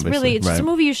No, because obviously, it's just a right.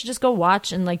 movie you should just go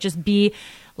watch and like just be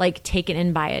like taken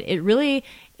in by it. It really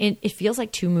it feels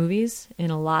like two movies in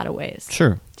a lot of ways.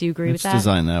 Sure. Do you agree It's with that?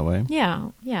 designed that way. Yeah,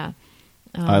 yeah,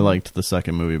 I liked the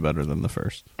second movie better than the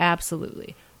first.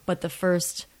 absolutely. But the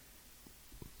first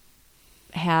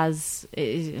has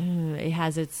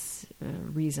its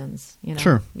reasons. You know.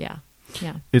 Sure. Yeah.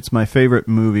 Yeah. It's my favorite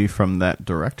movie from that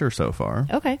director so far.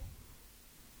 Okay.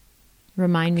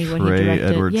 Remind me when he Trey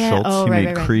directed. Edward yeah. Schultz. Oh, He right, made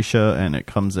right, right. Krisha and It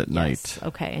Comes at Yes. Night.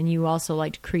 Okay, and you also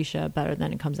liked Krisha better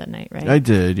than It Comes at Night, right? I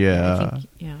did, yeah. I think,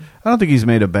 yeah. I don't think he's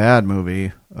made a bad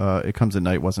movie. It Comes at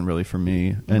Night wasn't really for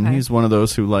me. And Okay. he's one of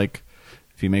those who, like,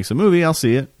 if he makes a movie, I'll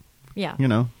see it. Yeah. You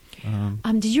know?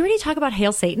 Did you already talk about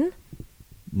Hail Satan?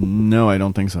 No, I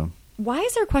don't think so. Why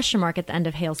is there a question mark at the end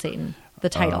of Hail Satan? The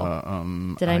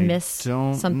title. Did I miss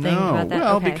don't something know. about that?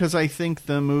 Well, Okay. because I think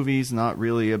the movie's not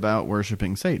really about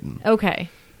worshiping Satan. Okay.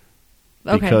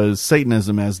 Okay. Because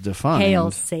Satanism as defined... Hail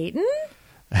Satan?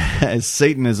 as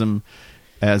Satanism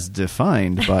as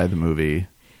defined by the movie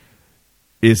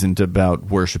isn't about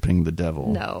worshiping the devil.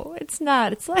 No, it's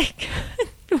not. It's like,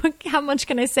 how much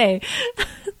can I say?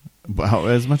 Well,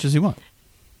 as much as you want.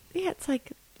 Yeah, it's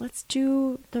like let's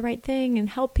do the right thing and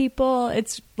help people.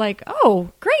 It's like,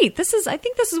 oh, great. I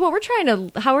think this is what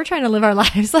how we're trying to live our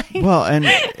lives. Like, well, and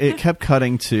it kept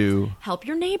cutting to help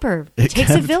your neighbor. It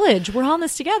takes a village. We're all in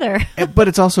this together. But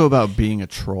it's also about being a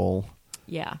troll.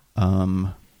 Yeah.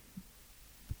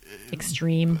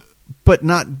 Extreme. But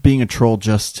not being a troll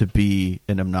just to be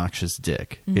an obnoxious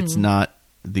dick. Mm-hmm. It's not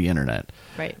the internet.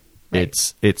 Right.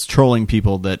 It's trolling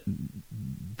people that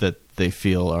they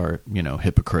feel are,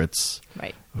 hypocrites,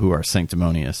 right, who are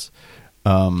sanctimonious.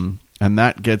 And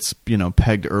that gets,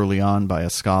 pegged early on by a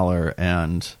scholar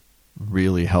and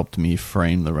really helped me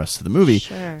frame the rest of the movie.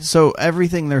 Sure. So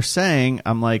everything they're saying,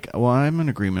 I'm like, well, I'm in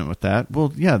agreement with that.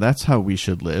 Well, yeah, that's how we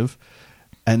should live.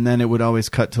 And then it would always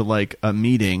cut to like a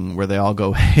meeting where they all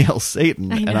go, "Hail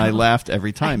Satan." And I laughed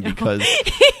every time because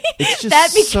it's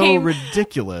just so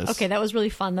ridiculous. Okay, that was really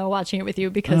fun though, watching it with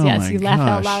you, because you laugh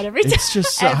out loud every time. It's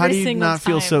just how do you not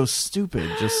feel so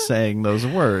stupid just saying those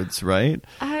words, right?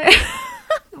 I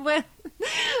don't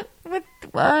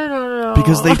know.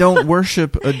 Because they don't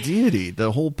worship a deity.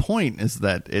 The whole point is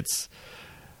that it's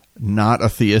not a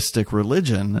theistic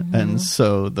religion, mm-hmm. and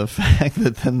so the fact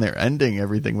that then they're ending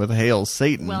everything with "Hail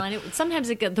Satan." Well, and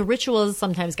the rituals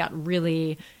sometimes got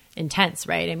really intense,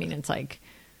 right? I mean, it's like,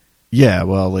 yeah.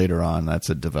 Well, later on, that's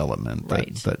a development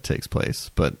right. that takes place,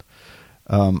 but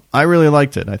I really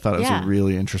liked it. I thought it was a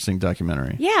really interesting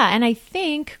documentary. Yeah, and I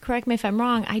think, correct me if I'm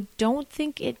wrong, I don't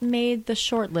think it made the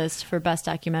short list for best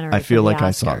documentary. I feel like Oscars,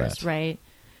 I saw that, right?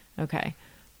 Okay,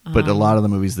 but a lot of the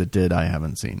movies that did, I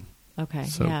haven't seen. Okay.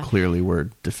 So clearly we're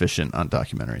deficient on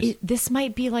documentaries. This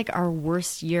might be like our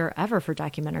worst year ever for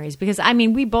documentaries, because I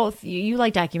mean, we both, you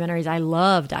like documentaries. I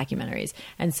love documentaries.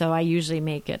 And so I usually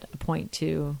make it a point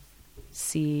to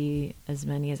see as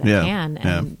many as I can.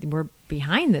 And we're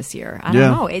behind this year. I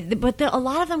don't know. But a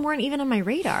lot of them weren't even on my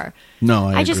radar. No,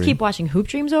 I just keep watching Hoop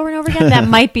Dreams over and over again. That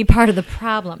might be part of the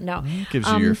problem. No. It gives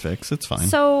you your fix. It's fine.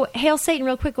 So Hail Satan,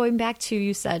 real quick, going back to,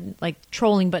 you said like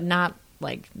trolling, but not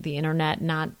like the internet,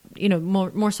 not,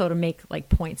 more so to make like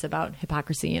points about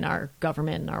hypocrisy in our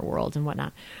government and our world and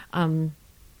whatnot.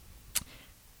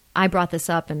 I brought this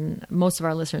up, and most of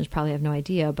our listeners probably have no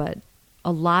idea, but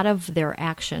a lot of their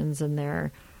actions and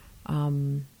their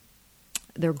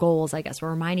goals, I guess,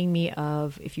 were reminding me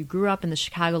of, if you grew up in the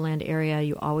Chicagoland area,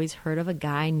 you always heard of a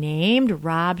guy named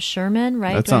Rob Sherman,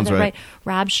 right? That sounds right.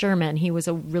 Rob Sherman. He was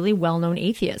a really well-known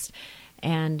atheist.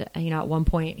 And, at one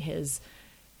point, his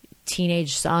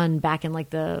teenage son, back in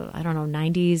like the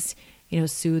 90s,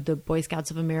 sued the Boy Scouts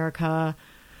of America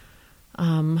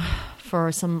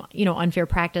for some, unfair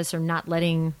practice or not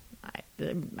letting,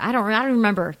 I don't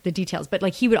remember the details, but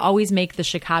like he would always make the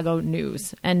Chicago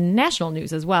news and national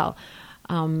news as well.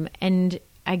 And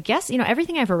I guess,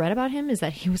 everything I've ever read about him is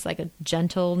that he was like a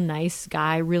gentle, nice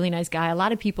guy, really nice guy. A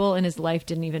lot of people in his life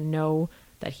didn't even know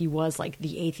that he was like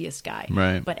the atheist guy.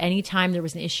 Right. But anytime there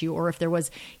was an issue, or if there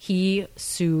was, he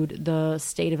sued the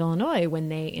state of Illinois when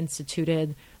they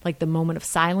instituted like the moment of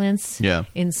silence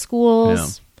in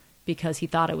schools because he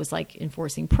thought it was like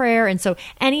enforcing prayer. And so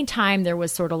anytime there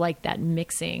was sort of like that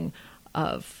mixing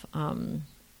of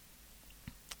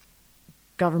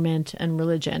government and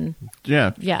religion.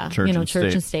 Yeah. Church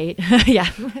and state.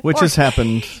 Which has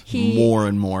happened more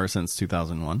and more since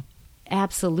 2001.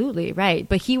 Absolutely, right.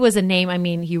 But he was a name, I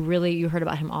mean, you heard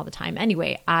about him all the time.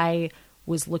 Anyway, I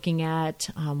was looking at,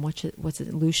 what's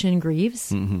it, Lucian Greaves,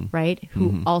 mm-hmm. right?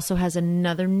 Who also has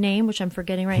another name, which I'm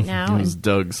forgetting right now. It was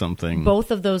Doug something.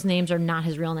 Both of those names are not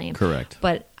his real name. Correct.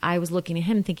 But I was looking at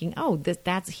him thinking,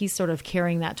 he's sort of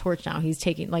carrying that torch now. He's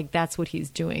taking, like, that's what he's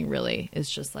doing, really.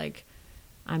 It's just like,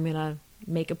 I'm going to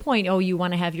make a point. Oh, you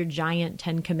want to have your giant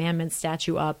 10 Commandments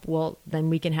statue up? Well, then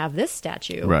we can have this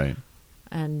statue. Right.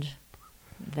 And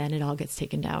then it all gets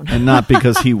taken down. And not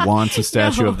because he wants a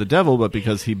statue of the devil, but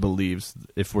because he believes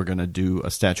if we're going to do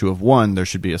a statue of one, there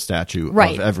should be a statue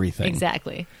of everything.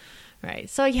 Exactly. Right.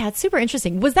 So, it's super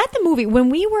interesting. Was that the movie when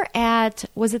we were at,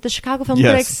 was it the Chicago Film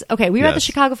Critics? Okay, we were at the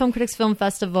Chicago Film Critics Film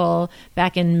Festival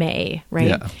back in May, right?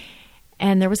 Yeah.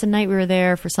 And there was a night we were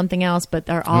there for something else, but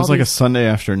it was like a Sunday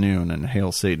afternoon, and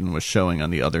Hail Satan was showing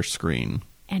on the other screen.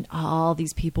 And all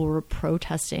these people were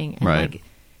protesting. And right.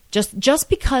 Just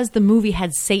because the movie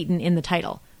had Satan in the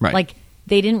title. Right. Like,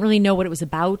 they didn't really know what it was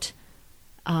about.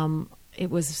 It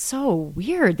was so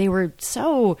weird. They were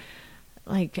so,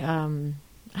 like,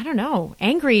 I don't know,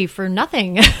 angry for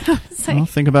nothing. Well,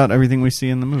 think about everything we see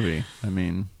in the movie. I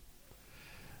mean,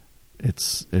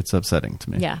 it's upsetting to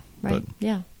me. Yeah, right,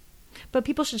 But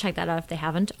people should check that out if they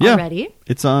haven't already.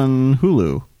 It's on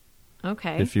Hulu.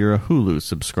 Okay. If you're a Hulu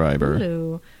subscriber.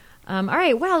 Hulu. All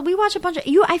right. Well, we watch a bunch of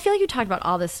I feel like you talked about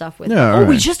all this stuff with. Yeah.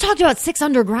 We just talked about Six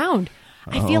Underground.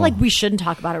 I feel like we shouldn't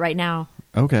talk about it right now.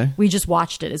 Okay. We just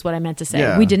watched it, is what I meant to say.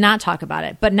 Yeah. We did not talk about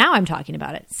it, but now I'm talking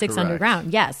about it. Six Correct.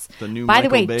 Underground, yes. The new By the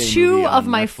Michael way, Bay two movie of on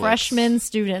my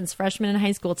Netflix. freshmen in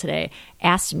high school today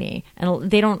asked me, and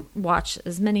they don't watch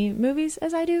as many movies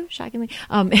as I do, shockingly.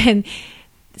 And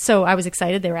so I was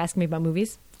excited. They were asking me about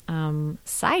movies.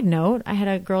 Side note, I had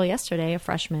a girl yesterday, a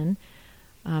freshman,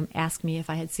 asked me if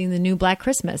I had seen the new Black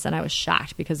Christmas, and I was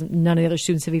shocked because none of the other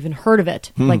students have even heard of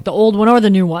it, like the old one or the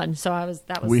new one. So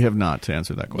We have not, to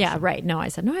answer that question. yeah, right. No, I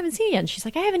said, no, I haven't seen it yet. And she's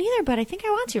like, I haven't either, but I think I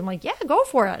want to. I'm like, yeah, go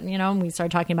for it. And we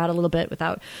started talking about it a little bit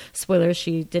without spoilers.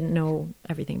 She didn't know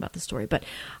everything about the story. But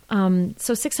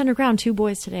so 6 Underground, 2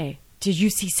 boys today. Did you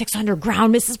see 6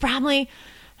 Underground, Mrs. Bromley?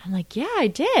 I'm like, yeah, I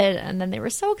did. And then they were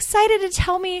so excited to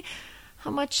tell me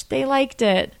how much they liked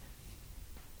it.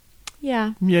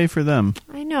 Yeah. Yay for them.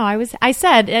 I know. I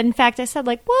said, in fact,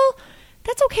 like, well,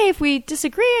 that's okay if we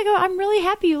disagree. I go, I'm really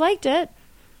happy you liked it.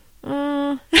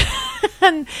 And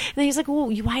then he's like,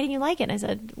 well, why didn't you like it? And I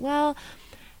said, well,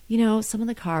 some of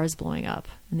the cars blowing up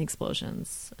and the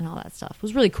explosions and all that stuff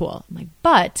was really cool. I'm like,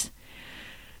 but,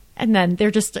 and then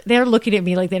they're looking at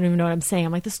me like they don't even know what I'm saying.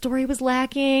 I'm like, the story was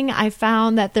lacking. I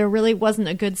found that there really wasn't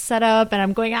a good setup, and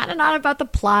I'm going on and on about the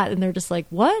plot. And they're just like,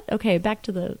 what? Okay, back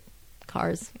to the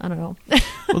cars. I don't know.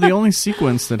 Well, the only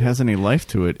sequence that has any life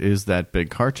to it is that big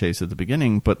car chase at the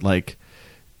beginning, but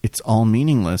it's all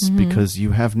meaningless because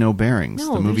you have no bearings.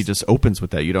 No, the movie just opens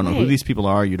with that. You don't know who Right. these people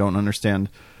are. You don't understand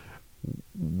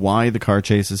why the car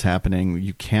chase is happening.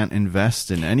 You can't invest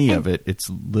in any of it. It's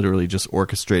literally just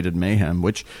orchestrated mayhem,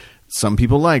 which some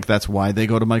people like. That's why they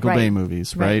go to Michael Right. Bay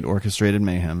movies, right? Right. Orchestrated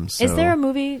mayhem. So, Is there a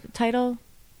movie title,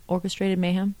 Orchestrated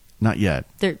Mayhem? Not yet.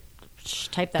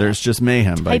 Type that There's up. just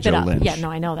Mayhem by Type it Joe up. Lynch. Yeah,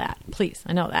 no, I know that. Please,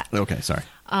 I know that. Okay, sorry.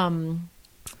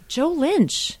 Joe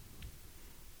Lynch.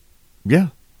 Yeah.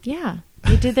 Yeah,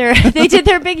 they did their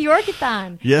big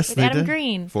Yorkathon. Yes, with they Adam did.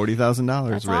 Green. $40,000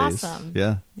 That's raised. awesome.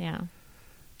 Yeah. Yeah,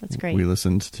 that's great. We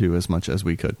listened to as much as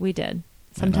we could. We did. And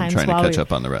Sometimes I'm trying while to catch we,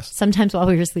 up on the rest. Sometimes while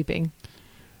we were sleeping.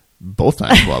 Both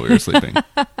times while we were sleeping.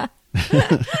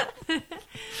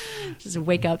 Just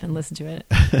wake up and listen to it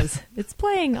because it's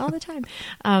playing all the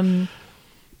time.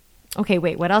 Okay,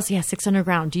 wait. What else? Yeah, 6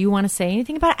 Underground. Do you want to say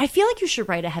anything about it? I feel like you should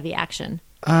write a heavy action.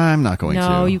 I'm not going to.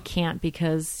 No, you can't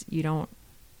because you don't.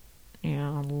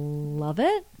 Love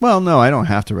it. Well, no, I don't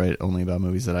have to write only about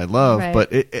movies that I love, Right.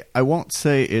 but I won't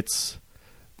say it's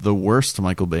the worst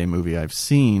Michael Bay movie I've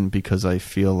seen because I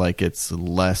feel like it's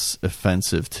less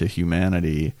offensive to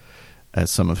humanity as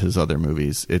some of his other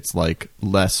movies. It's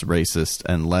less racist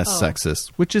and less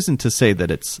sexist, which isn't to say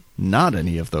that it's not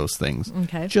any of those things.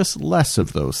 Okay. Just less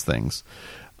of those things.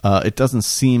 It doesn't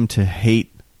seem to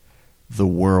hate the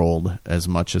world as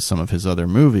much as some of his other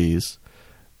movies.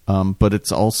 But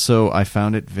it's also, I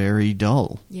found it very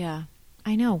dull. Yeah,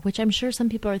 I know, which I'm sure some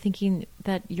people are thinking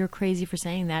that you're crazy for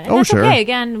saying that. And Oh, that's sure. okay.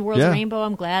 Again, the world's Yeah. a rainbow.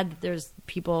 I'm glad that there's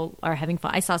people are having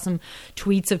fun. I saw some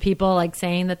tweets of people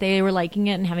saying that they were liking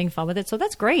it and having fun with it. So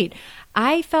that's great.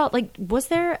 I felt was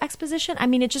there exposition? I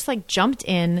mean, it just jumped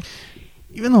in.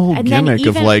 Even the whole And then gimmick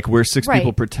even- of we're 6 right.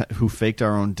 people who faked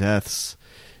our own deaths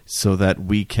so that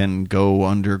we can go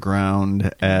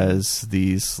underground as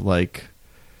these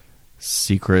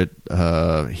secret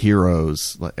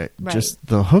heroes. Just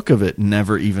the hook of it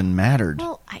never even mattered.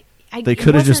 Well, They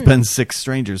could have just been 6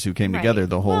 strangers who came Right. together.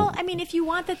 The whole. Well, I mean, if you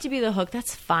want that to be the hook,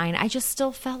 that's fine. I just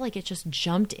still felt like it just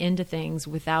jumped into things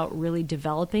without really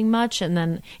developing much. And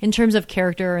then in terms of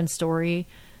character and story,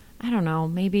 I don't know.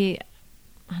 Maybe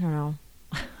I don't know.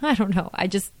 I don't know. I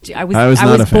was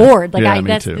not a fan. bored. Yeah,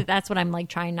 me too. That's what I'm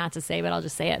trying not to say, but I'll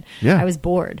just say it. Yeah. I was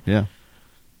bored. Yeah.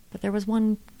 But there was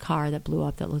one car that blew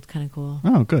up that looked kind of cool.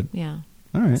 Oh, good. Yeah.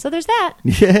 All right. So there's that.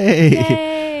 Yay.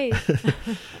 Yay.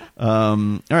 All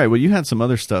right. Well, you had some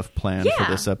other stuff planned Yeah.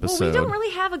 for this episode. Well, we don't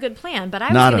really have a good plan, but I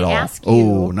was Not going at to all. ask you.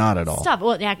 Oh, not at all. Stuff.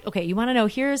 Well, yeah, okay. You want to know?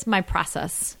 Here's my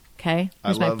process. Okay.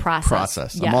 Here's I love my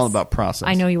process. I'm all about process.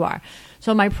 I know you are.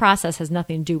 So my process has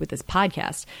nothing to do with this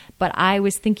podcast, but I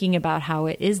was thinking about how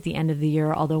it is the end of the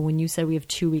year. Although when you said we have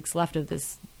 2 weeks left of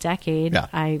this decade, Yeah.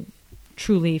 I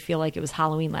truly feel like it was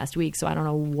Halloween last week. So I don't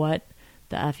know what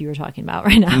the F you were talking about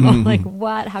right now.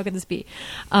 What? How could this be?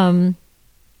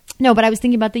 No, but I was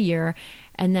thinking about the year,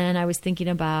 and then I was thinking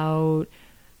about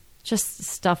just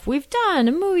stuff we've done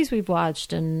and movies we've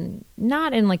watched, and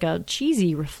not in a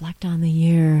cheesy reflect on the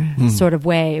year sort of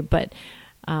way, but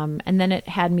and then it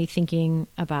had me thinking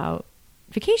about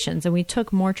vacations, and we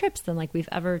took more trips than we've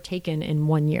ever taken in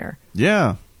 1 year.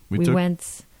 Yeah. We took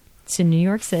went to New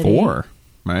York City. 4,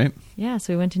 right? Yeah,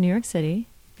 so we went to New York City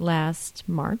last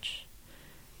March,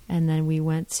 and then we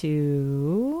went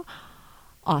to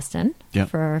Austin Yeah.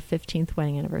 for our 15th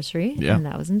wedding anniversary. Yeah. And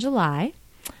that was in July.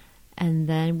 And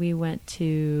then we went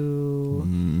to,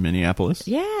 Minneapolis.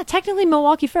 yeah, technically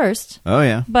Milwaukee first. Oh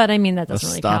yeah. But I mean, that doesn't A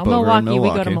really count. stopover in Milwaukee, we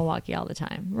go to Milwaukee. Milwaukee all the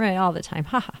time. Right, all the time.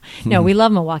 Haha. No, we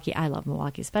love Milwaukee. I love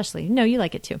Milwaukee especially. No, you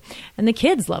like it too. And the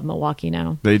kids love Milwaukee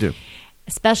now, They do.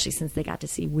 especially since they got to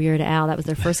see Weird Al. That was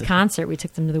their first concert. We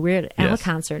took them to the Weird Al Yes.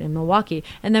 concert in Milwaukee.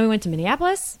 And then we went to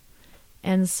Minneapolis.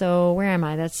 And so where am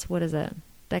I? That's, what is it?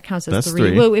 That counts as That's 3.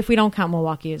 three. Well, if we don't count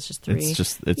Milwaukee, it's just 3.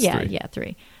 It's yeah, 3. Yeah,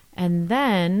 3. And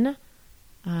then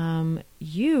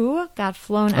you got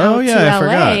flown Oh out yeah, to I LA.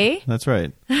 forgot. That's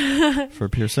right. For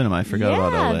Pure Cinema, I forgot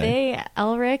about LA.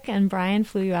 Elric and Brian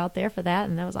flew you out there for that,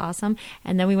 and that was awesome.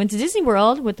 And then we went to Disney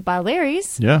World with the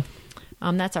Baudelaires. Yeah.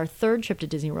 That's our 3rd trip to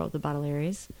Disney World with the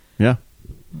Baudelaires. Yeah.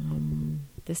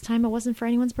 This time it wasn't for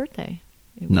anyone's birthday.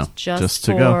 It was No, just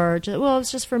to for, go. well, it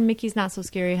was just for Mickey's Not So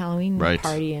Scary Halloween Right.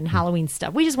 party and Halloween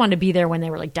stuff. We just wanted to be there when they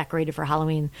were like decorated for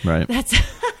Halloween. Right.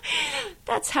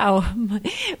 That's how,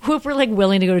 if we're like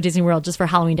willing to go to Disney World just for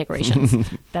Halloween decorations.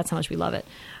 That's how much we love it.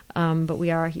 But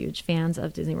we are huge fans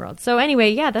of Disney World. So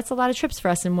anyway, yeah, that's a lot of trips for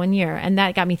us in one year. And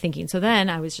that got me thinking. So then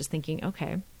I was just thinking,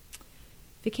 okay,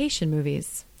 vacation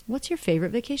movies. What's your favorite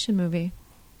vacation movie?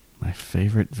 My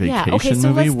favorite Yeah, vacation okay, so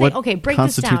movie. let's What okay, break this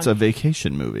constitutes down. a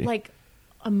vacation movie? Like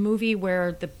a movie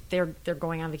where they're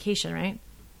going on vacation, right?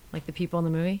 Like the people in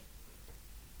the movie.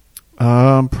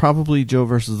 Probably Joe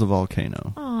versus the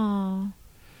Volcano, Oh,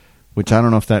 which I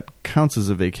don't know if that counts as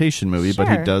a vacation movie, but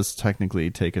he Sure. does technically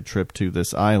take a trip to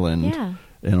this island Yeah.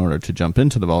 in order to jump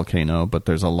into the volcano. But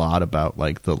there's a lot about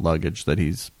like the luggage that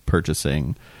he's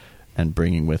purchasing and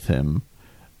bringing with him.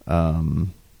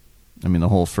 I mean, the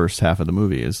whole first half of the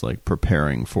movie is like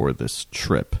preparing for this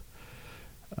trip.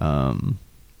 it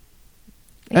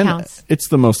And counts. it's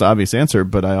the most obvious answer,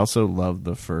 but I also love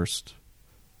the first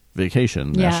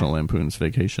Vacation, Yeah. National Lampoon's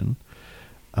Vacation,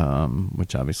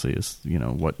 which obviously is,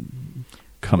 what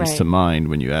comes Right. to mind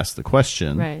when you ask the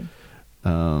question. Right.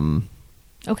 Um,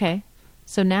 Okay.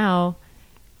 So now,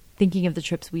 thinking of the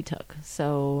trips we took.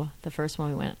 So the first one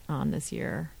we went on this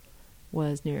year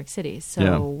was New York City. So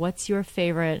Yeah. what's your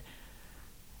favorite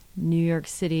New York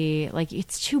City? Like,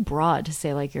 it's too broad to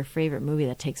say like your favorite movie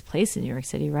that takes place in New York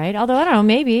City, right? Although I don't know,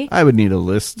 maybe. I would need a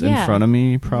list in Yeah. front of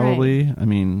me, probably. I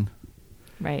mean,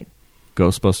 Right.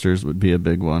 Ghostbusters would be a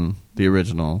big one. The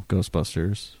original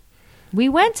Ghostbusters. We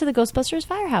went to the Ghostbusters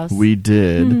Firehouse. We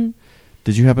did. Mhm.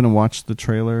 Did you happen to watch the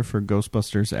trailer for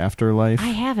Ghostbusters Afterlife? I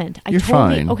haven't. I You're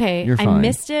totally, fine. Okay, You're I fine.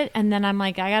 missed it, and then I'm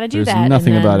like, I got to do There's that. and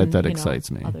nothing about then, it that you know,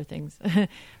 excites me. Other things.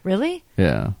 Really?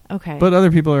 Yeah. Okay. But other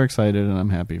people are excited, and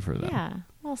I'm happy for them. yeah,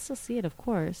 well, I'll still see it, of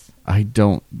course. I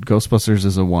don't. Ghostbusters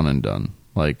is a one and done.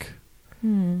 Like,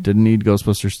 Hmm. didn't need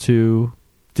Ghostbusters 2.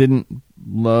 Didn't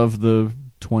love the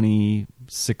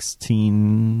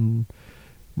 2016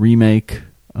 remake.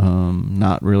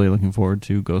 Not really looking forward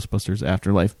to Ghostbusters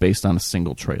Afterlife based on a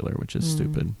single trailer, which is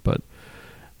stupid. But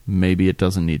maybe it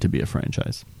doesn't need to be a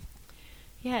franchise.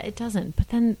 Yeah, it doesn't. But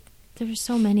then there's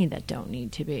so many that don't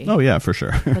need to be. Oh, yeah, for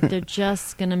sure. But they're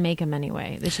just gonna make them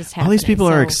anyway. It's just happening. All these people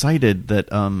are So- excited that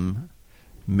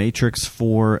Matrix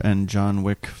 4 and John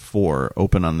Wick 4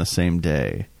 open on the same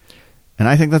day. And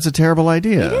I think that's a terrible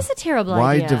idea. It is a terrible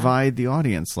Why idea. divide the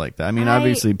audience like that? I mean, I-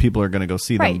 obviously people are going to go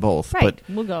see them both, Right. but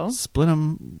We'll go. split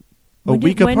them a When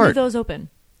week When apart. do those open?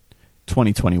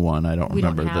 2021. I don't We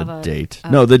don't remember have the a- date. oh.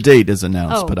 No, the date is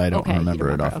announced, Oh, but I don't okay. You remember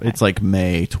it remember, off. okay. It's like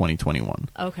May 2021.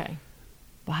 Okay.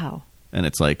 Wow. And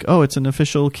it's like, oh, it's an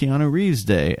official Keanu Reeves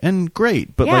day. And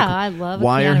great. But Yeah, like, I love a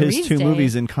why are Keanu his Reeves two day.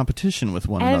 movies in competition with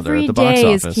one another Every at the box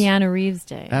day is office? Keanu Reeves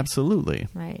Day. Absolutely.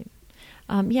 Right.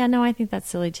 Yeah. No, I think that's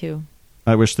silly too.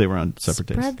 I wish they were on separate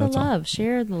days. Spread the That's all. love.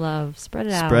 Share the love. Spread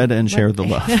it out. Spread and share the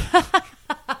love,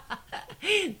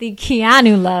 The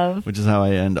Keanu love. which is how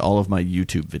I end all of my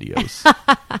YouTube videos.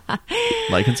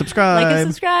 Like and subscribe. Like and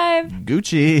subscribe.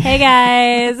 Gucci. Hey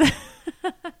guys.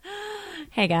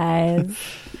 Hey guys.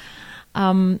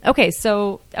 Okay,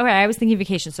 so I was thinking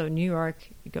vacation. So New York,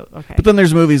 you go. Okay. But then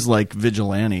there's movies like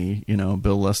Vigilante,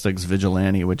 Bill Lustig's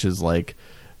Vigilante, which is like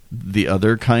the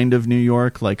other kind of New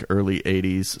York, like early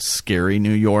 80s scary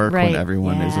New York Right, when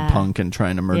everyone is a yeah. punk and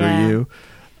trying to murder Yeah. you.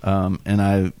 And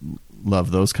I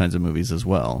love those kinds of movies as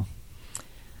well.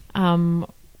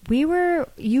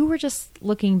 You were just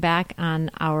looking back on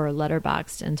our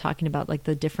Letterboxd and talking about like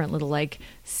the different little like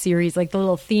series, like the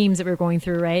little themes that we were going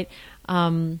through, right?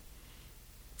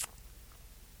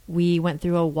 We went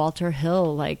through a Walter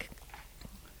Hill, like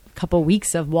a couple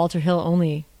weeks of Walter Hill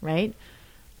only, right?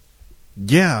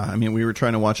 Yeah, I mean, we were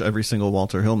trying to watch every single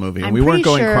Walter Hill movie, and I'm we weren't pretty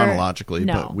going sure- chronologically,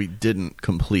 no. but we didn't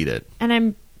complete it. And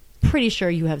I'm pretty sure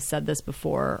you have said this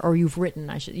before, or you've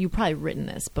probably written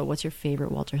this, but what's your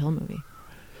favorite Walter Hill movie?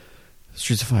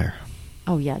 Streets of Fire.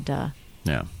 Oh, yeah, duh.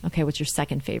 Yeah. Okay, what's your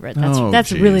second favorite? Oh, That's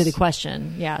geez. really the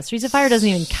question. Yeah, Streets of Fire doesn't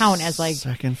even count as like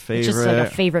second favorite. It's just like a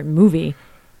favorite movie.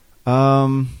 I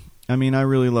mean, I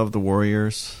really love The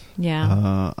Warriors.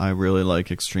 Yeah. I really like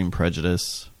Extreme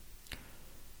Prejudice.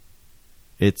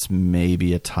 It's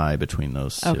maybe a tie between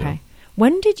those two. Okay.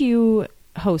 When did you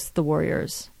host The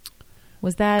Warriors?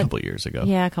 Was that A couple years ago.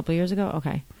 Yeah, a couple years ago.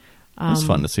 Okay. It was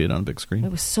fun to see it on a big screen.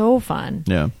 It was so fun.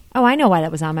 Yeah. Oh, I know why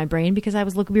that was on my brain, because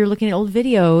we were looking at old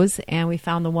videos and we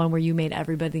found the one where you made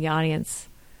everybody in the audience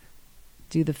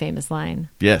do the famous line.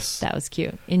 Yes. That was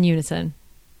cute. In unison.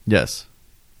 Yes.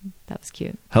 That was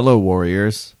cute. Hello,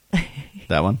 Warriors.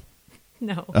 That one?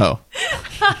 No. Oh.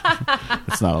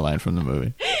 It's not a line from the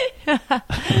movie.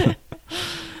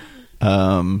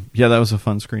 Yeah, that was a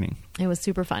fun screening. It was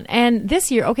super fun. And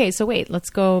this year, okay, so wait, let's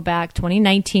go back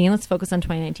 2019. Let's focus on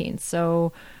 2019.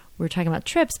 So we're talking about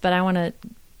trips, but I want to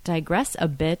digress a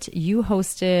bit. You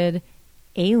hosted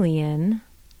Alien.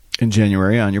 In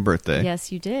January on your birthday.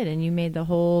 Yes, you did. And you made the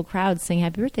whole crowd sing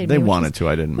happy birthday to They me. wanted to.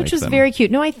 I didn't make them. Which was very cute.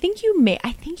 No, I think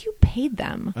you paid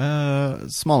them.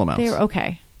 Small amounts. They were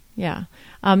okay. Yeah.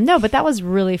 No, but that was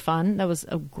really fun. That was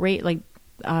a great,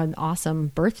 an awesome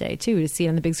birthday too, to see it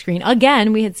on the big screen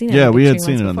again. We had seen it. Yeah, on the we big had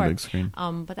screen seen it once on the before. big screen.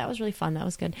 But that was really fun. That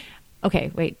was good.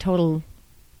 Okay, wait. Total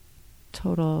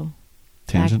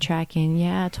Tangent? backtracking.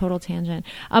 Yeah, total tangent.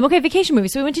 Okay, vacation movie.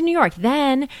 So we went to New York.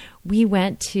 Then we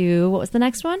went to, what was the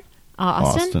next one?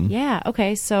 Austin. Yeah.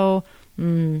 Okay. So,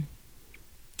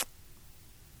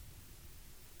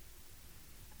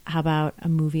 how about a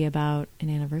movie about an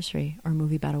anniversary, or a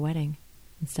movie about a wedding,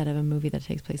 instead of a movie that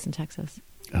takes place in Texas?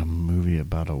 A movie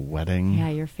about a wedding? Yeah,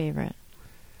 your favorite.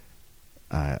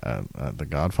 The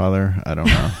Godfather? I don't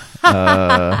know.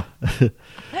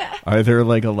 Are there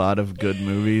like a lot of good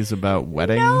movies about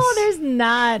weddings? No, there's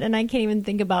not. And I can't even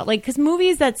think about, because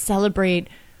movies that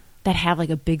have like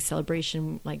a big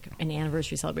celebration, like an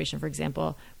anniversary celebration, for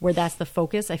example, where that's the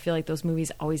focus, I feel like those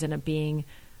movies always end up being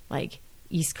like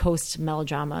East Coast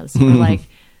melodramas. Or like,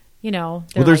 well,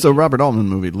 there's a Robert Altman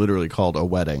movie literally called A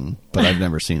Wedding, but I've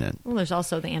never seen it. Well, there's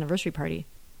also The Anniversary Party.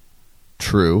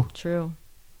 True.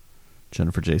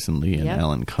 Jennifer Jason Leigh and Yep.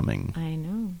 Alan Cumming. I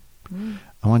know.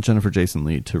 I want Jennifer Jason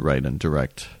Leigh to write and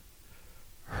direct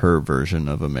her version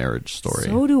of A Marriage Story.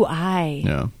 So do I.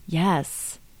 Yeah.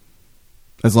 Yes.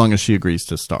 As long as she agrees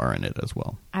to star in it as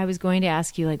well. I was going to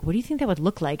ask you, what do you think that would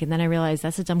look like? And then I realized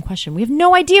that's a dumb question. We have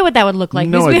no idea what that would look like.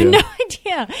 No because idea.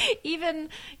 We have no idea.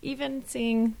 Even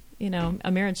seeing, A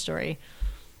Marriage Story.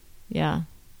 Yeah.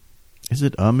 Is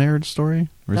it A Marriage Story?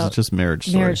 Or is No, it just Marriage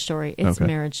Story? Marriage Story. It's Okay.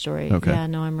 Marriage Story. Okay. Yeah,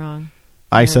 no, I'm wrong.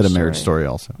 I said A Marriage Story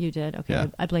also. You did? Okay. Yeah.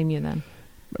 I blame you then.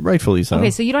 Rightfully so.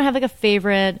 Okay, so you don't have a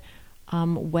favorite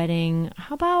wedding.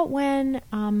 How about when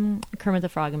Kermit the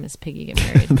Frog and Miss Piggy get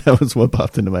married? That was what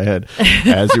popped into my head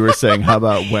as you were saying, how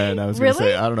about when? I was going to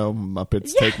Really? say, I don't know,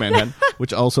 Muppets Take Manhattan,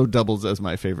 which also doubles as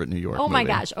my favorite New York Oh my movie.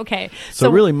 gosh. Okay. So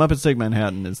really, Muppets Take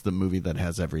Manhattan is the movie that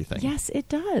has everything. Yes, it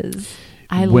does.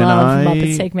 I When love I-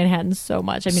 Muppets Take Manhattan so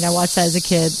much. I mean, I watched that as a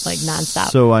kid, nonstop.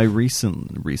 So I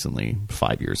recently,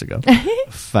 5 years ago,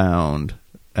 found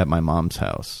at my mom's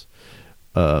house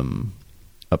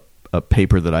a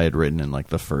paper that I had written in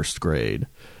the first grade.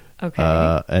 Okay.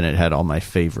 And it had all my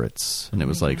favorites, and it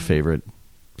was favorite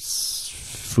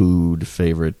food,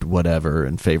 favorite whatever,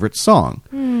 and favorite song.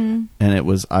 And it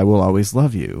was I Will Always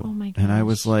Love You. Oh my And I gosh.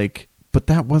 was like, but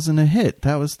that wasn't a hit.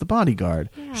 That was The Bodyguard.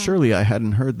 Yeah. Surely I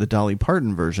hadn't heard the Dolly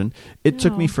Parton version. It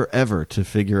took me No. forever to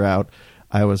figure out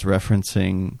I was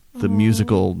referencing the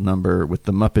musical number with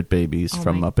the Muppet Babies Oh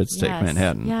from my- Muppets Take yes,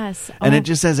 Manhattan. yes. And Oh. it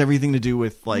just has everything to do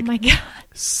with oh my God.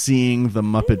 seeing the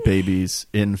Muppet Babies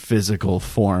in physical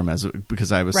form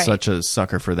because I was Right. such a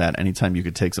sucker for that. Anytime you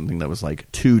could take something that was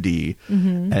 2D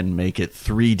and make it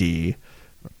 3D,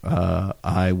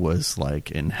 I was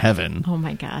in heaven. Oh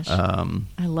my gosh.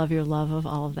 I love your love of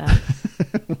all of that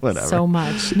Whatever. so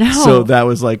much. No. So that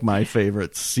was my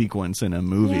favorite sequence in a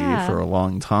movie Yeah. for a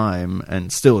long time,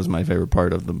 and still is my favorite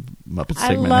part of the Muppets I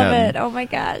Take love Manhattan. it. Oh my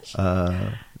gosh.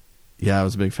 Yeah, I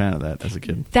was a big fan of that as a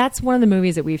kid. That's one of the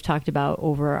movies that we've talked about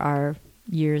over our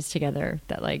years together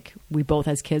that we both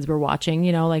as kids were watching,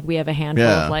 we have a handful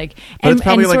Yeah, of but it's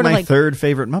probably sort of my third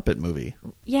favorite Muppet movie.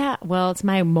 yeah, well, it's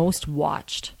my most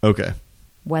watched. Okay.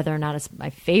 Whether or not it's my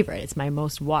favorite, it's my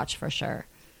most watched for sure.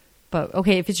 But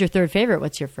okay, if it's your third favorite,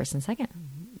 what's your first and second?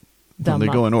 Well, they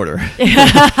go in order.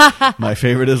 My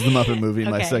favorite is the Muppet movie.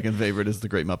 My Okay. second favorite is The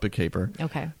Great Muppet Caper.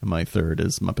 Okay. And my third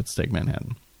is Muppets Take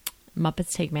Manhattan.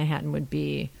 Muppets Take Manhattan would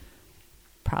be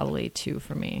probably 2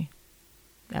 for me.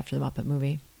 after the Muppet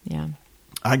movie. Yeah.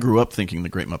 I grew up thinking The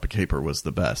Great Muppet Caper was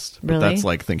the best. But Really? that's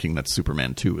like thinking that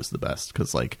Superman 2 is the best.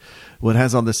 Because, like, well, it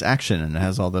has all this action and it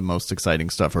has all the most exciting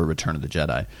stuff, or Return of the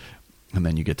Jedi. And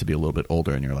then you get to be a little bit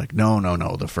older and you're like, no,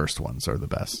 the first ones are the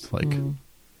best. Like,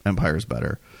 Empire's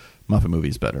better. Muppet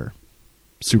Movie's better.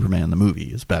 Superman the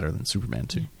movie is better than Superman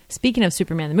 2. Speaking of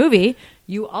Superman the movie,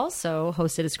 you also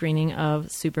hosted a screening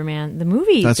of Superman the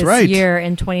movie That's this right. year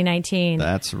in 2019.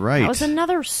 That's right. That was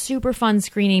another super fun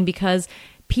screening because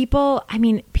people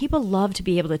love to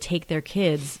be able to take their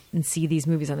kids and see these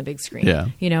movies on the big screen. Yeah.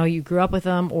 You know, you grew up with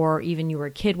them or even you were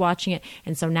a kid watching it.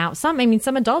 And so now some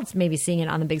adults may be seeing it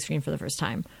on the big screen for the first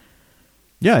time.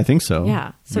 Yeah, I think so.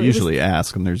 Yeah. So we it was- usually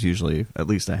ask, and there's usually at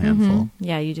least a handful.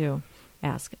 Yeah, you do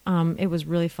ask. It was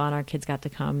really fun. Our kids got to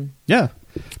come. Yeah.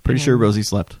 Pretty sure Rosie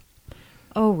slept.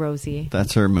 Oh, Rosie.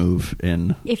 That's her move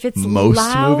in If it's most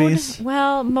loud, movies.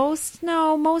 well, most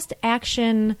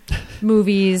action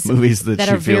movies Movies that she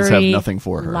are feels have very nothing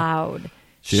for her. Loud.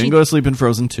 She didn't go to sleep in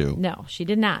Frozen 2. No, she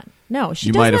did not. No, she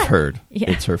You does might have not- heard.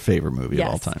 Yeah. It's her favorite movie Yes.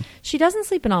 of all time. She doesn't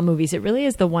sleep in all movies. It really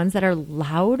is the ones that are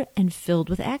loud and filled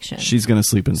with action. She's going to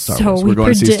sleep in Star So Wars. we We're going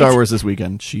to see predict- Star Wars this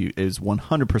weekend. She is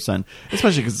 100%,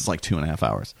 especially because it's like 2.5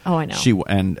 hours. Oh, I know.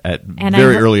 And And very I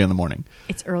heard- early in the morning.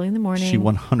 It's early in the morning. She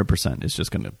 100% is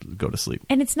just going to go to sleep.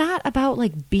 And it's not about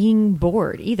like being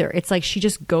bored either. It's like she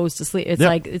just goes to sleep. It's Yep.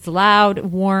 like it's loud,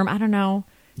 warm. I don't know.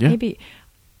 Yeah. Maybe.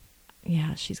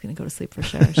 Yeah, she's going to go to sleep for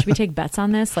sure. Should we take bets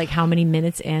on this? Like how many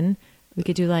minutes in? We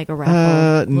could do like a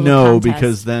raffle. little No, contest.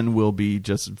 because then we'll be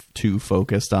just too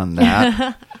focused on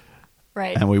that.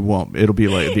 right. And we won't. It'll be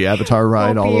like the Avatar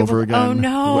ride Won't all be over able- again. oh,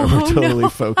 no. Where we're Oh, totally no.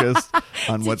 focused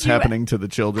on what's you- happening to the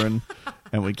children,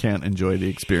 and we can't enjoy the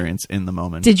experience in the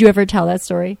moment. Did you ever tell that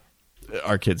story?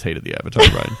 Our kids hated the Avatar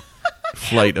ride.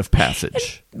 Flight of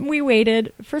Passage. We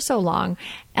waited for so long,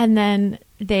 and then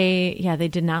they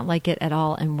did not like it at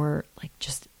all, and were like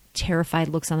just terrified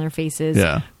looks on their faces,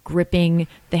 Yeah. gripping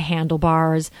the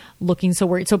handlebars, looking so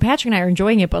worried. So Patrick and I are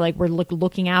enjoying it, but like we're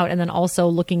looking out, and then also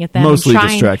looking at them, Mostly trying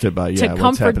distracted by, to what's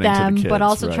comfort happening to the them, kids, but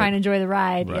also right. trying to enjoy the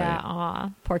ride. Right. Yeah, aw,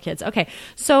 poor kids. Okay,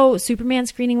 so Superman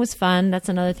screening was fun. That's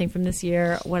another thing from this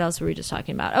year. What else were we just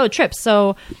talking about? Oh, trips.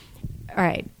 So, all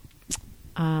right.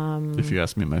 If you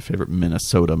ask me my favorite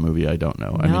Minnesota movie, I don't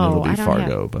know. I mean, it'll I be don't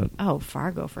Fargo, have- but oh,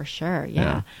 Fargo for sure.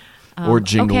 Yeah. or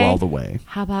Jingle okay. All the Way.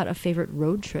 How about a favorite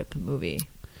road trip movie?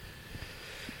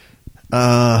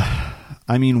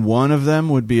 I mean, one of them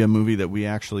would be a movie that we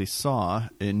actually saw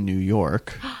in New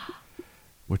York,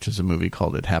 which is a movie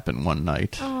called It Happened One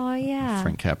Night. Oh yeah. A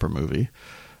Frank Capra movie,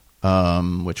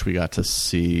 which we got to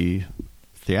see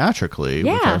theatrically with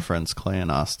Yeah. our friends Clay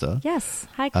and Asta. Yes.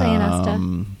 Hi, Clay and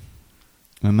Asta.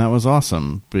 And that was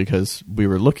awesome because we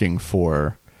were looking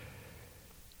for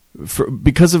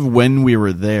because of when we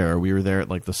were there at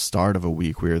like the start of a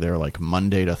week. We were there like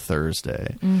Monday to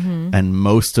Thursday. Mm-hmm. And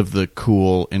most of the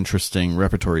cool, interesting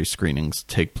repertory screenings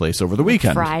take place over the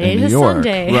weekend Friday in New to York.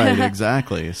 Sunday. Right,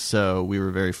 exactly. So we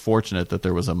were very fortunate that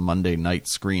there was a Monday night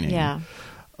screening Yeah.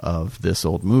 of this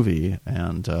old movie,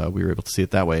 and we were able to see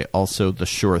it that way. Also, The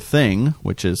Sure Thing,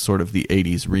 which is sort of the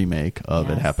 80s remake of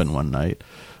It Yes. Happened One Night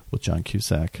with John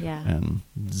Cusack Yeah. and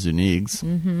Zunigs.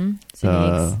 Mm-hmm.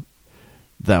 Zunigs.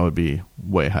 That would be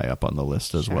way high up on the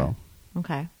list as Sure. well.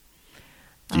 Okay.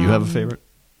 Do you have a favorite?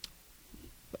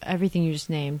 Everything you just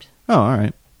named Oh, all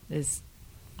right. is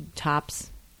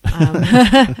tops.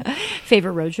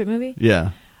 Favorite road trip movie?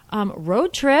 Yeah.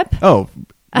 Road trip. Oh,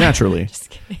 naturally.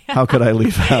 Just kidding. How could I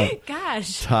leave out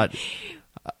Gosh. Todd,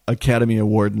 Academy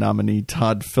Award nominee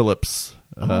Todd Phillips?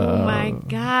 Oh my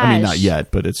gosh. I mean, not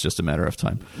yet, but it's just a matter of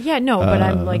time. Yeah, no, but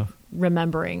I'm like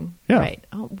remembering. Yeah. Right.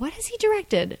 Oh, what has he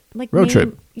directed? Like Road name-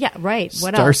 Trip. Yeah, right.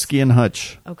 What else? Starsky and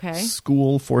Hutch. Okay.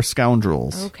 School for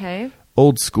Scoundrels. Okay.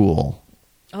 Old School.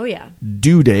 Oh yeah.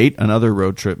 Due Date, another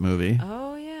road trip movie.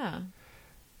 Oh yeah.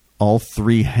 All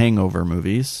 3 Hangover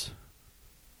movies.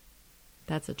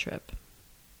 That's a trip.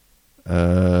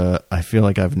 I feel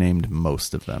like I've named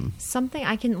most of them. Something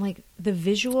I can like the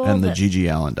visual And the that- Gigi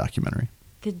Allen documentary.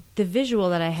 the visual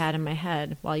that I had in my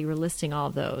head while you were listing all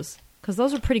of those, because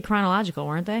those were pretty chronological,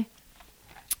 weren't they?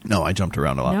 No, I jumped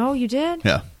around a lot. No, you did.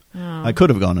 Yeah. Oh. I could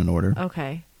have gone in order.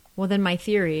 Okay. Well, then my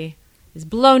theory is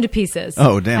blown to pieces.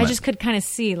 Oh, damn I it. just could kind of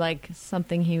see like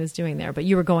something he was doing there, but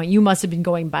you must have been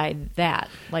going by that,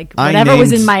 like I whatever was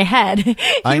named- in my head. you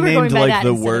I were going named by like that the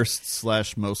instead of-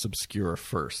 worst / most obscure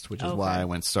first, which is why Okay. I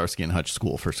went Starsky and Hutch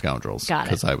School for Scoundrels. Got it.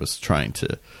 Because I was trying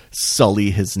to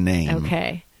sully his name.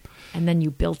 Okay, and then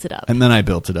you built it up. And then I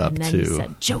built it up And then you to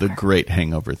said Joker. The Great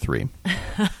Hangover 3.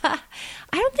 I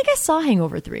don't think I saw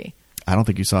Hangover 3. I don't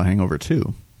think you saw Hangover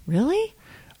 2. Really?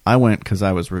 I went because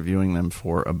I was reviewing them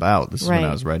for About. This is when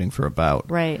I was writing for About.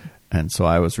 Right. And so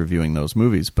I was reviewing those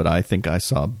movies, but I think I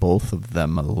saw both of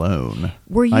them alone.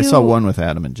 Were you? I saw one with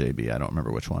Adam and JB. I don't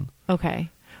remember which one. Okay.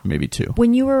 Maybe two.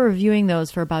 When you were reviewing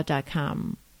those for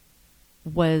About.com,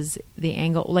 was the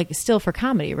angle like still for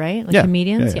comedy, right? Like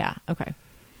comedians? Yeah. Okay.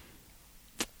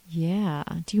 Yeah.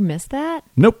 Do you miss that?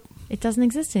 Nope. It doesn't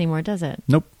exist anymore, does it?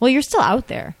 Nope. Well, you're still out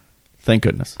there. Thank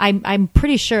goodness. I'm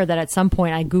pretty sure that at some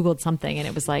point I Googled something and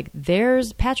it was like,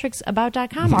 there's Patrick's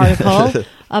About.com article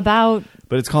about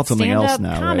But it's called something else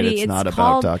stand-up now, comedy. right? It's not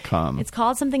called, About.com. It's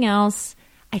called something else.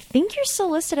 I think you're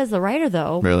still listed as the writer,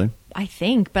 though. Really? I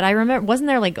think. But I remember, wasn't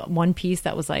there like one piece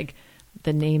that was like,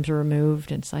 the names were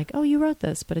removed and it's like, oh, you wrote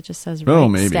this, but it just says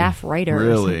maybe. staff writer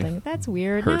Really? or something. That's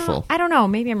weird. Hurtful. No, I don't know.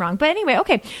 Maybe I'm wrong. But anyway,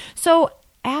 okay. So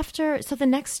the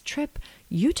next trip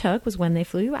you took was when they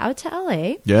flew you out to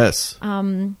LA. Yes.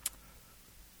 Did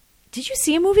you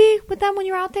see a movie with them when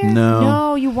you were out there? No.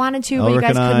 No, you wanted to, but you Elric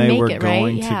guys and couldn't I make were it, right?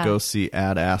 going to go see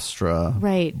Ad Astra.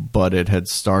 Right. But it had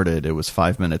started. It was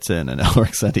 5 minutes in, and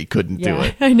Elric said he couldn't do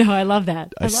it. I know. I love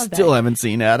that. I still haven't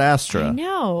seen Ad Astra. I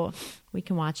know. We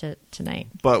can watch it tonight.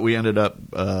 But we ended up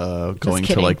going to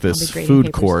kidding. like I'll this be grading food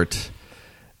papers. court,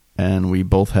 and we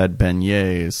both had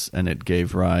beignets, and it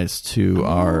gave rise to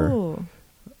our Oh.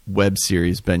 web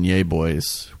series Beignet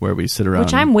Boys, where we sit around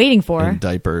Which I'm waiting for. in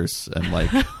diapers and like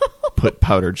put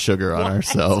powdered sugar on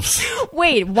ourselves.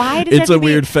 Wait, why does It's that a have to be-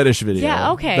 weird fetish video.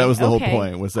 Yeah, okay. That was the okay. whole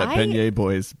point, was that Beignet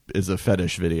Boys is a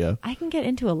fetish video. I can get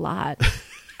into a lot.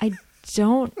 I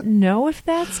don't know if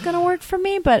that's going to work for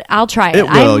me, but I'll try it. It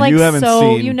will. I'm like, You haven't so,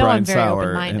 seen you know, Brian I'm very Sauer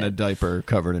open-minded. in a diaper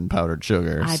covered in powdered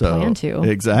sugar. I so plan to.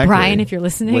 Exactly. Brian, if you're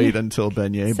listening, wait until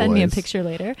Beignet Boys. Send me a picture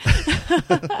later.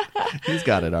 He's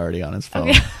got it already on his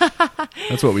phone.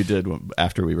 That's what we did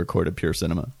after we recorded Pure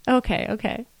Cinema.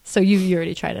 Okay. So you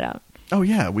already tried it out. Oh,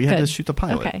 yeah. We had Good. to shoot the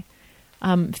pilot. Okay.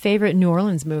 Favorite New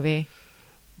Orleans movie?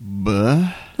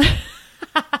 Buh.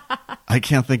 I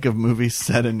can't think of movies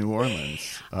set in New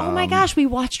Orleans. Oh my gosh, we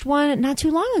watched one not too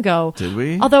long ago. Did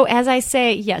we? Although, as I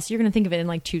say, yes, you're going to think of it in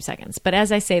like 2 seconds. But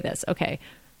as I say this, okay,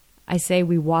 I say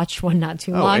we watched one not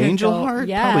too long Angel ago. Heart?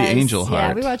 Yes. Probably Angel Heart.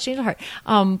 Yeah, we watched Angel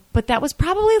Heart. But that was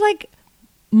probably like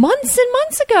months and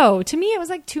months ago. To me, it was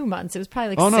like 2 months. It was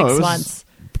probably like 6 months.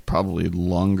 Probably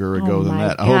longer ago Oh than my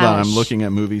that. Hold on, I'm gosh. looking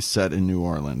at movies set in New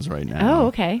Orleans right now. Oh,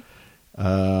 okay.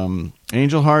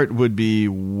 Angel Heart would be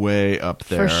way up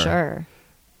there. For sure.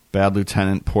 Bad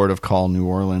Lieutenant, Port of Call, New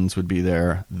Orleans would be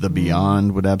there. The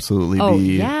Beyond would absolutely Oh,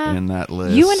 be yeah. in that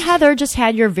list. You and Heather just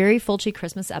had your very Fulci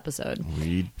Christmas episode.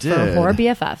 We did. For Horror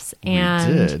BFFs.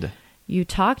 And we did. you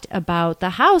talked about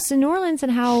the house in New Orleans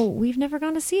and how we've never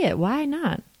gone to see it. Why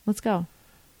not? Let's go.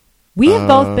 We have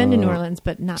both been to New Orleans,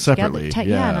 but not Separately. together.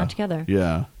 Yeah, not together.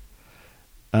 Yeah.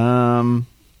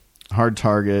 Hard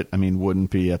Target, I mean,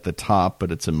 wouldn't be at the top,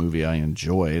 but it's a movie I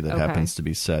enjoy that Okay. happens to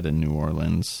be set in New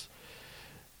Orleans.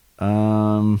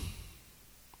 I'm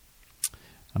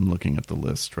looking at the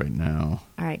list right now.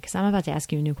 All right, because I'm about to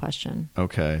ask you a new question.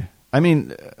 Okay. I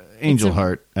mean, Angel a-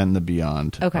 Heart and The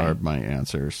Beyond Okay. are my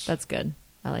answers. That's good.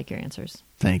 I like your answers.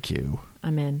 Thank you.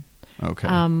 I'm in. Okay.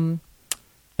 And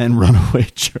Runaway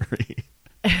Jury,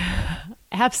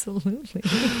 Absolutely.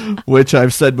 which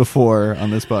I've said before on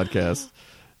this podcast,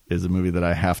 is a movie that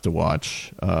I have to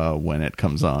watch when it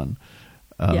comes on.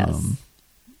 Yes.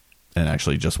 And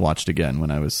actually just watched again when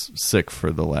I was sick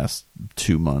for the last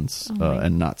 2 months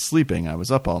and not sleeping. I was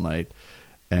up all night,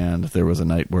 and there was a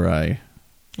night where I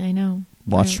I know.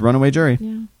 watched Right. Runaway Jury.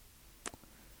 Yeah.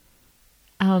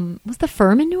 Was The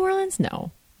Firm in New Orleans?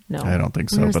 No. I don't think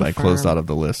so, Where's but The I closed Firm? out of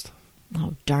the list.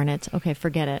 Oh, darn it. Okay,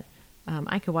 forget it.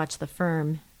 I could watch The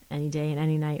Firm any day and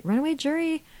any night. Runaway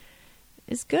Jury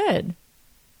is good.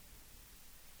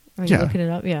 Are you Yeah. looking it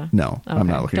up? Yeah. No, I'm Okay,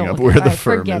 not looking don't up look where it up. The All right,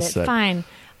 Firm forget is it. set. Fine.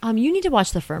 You need to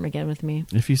watch The Firm again with me.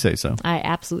 If you say so. I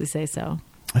absolutely say so.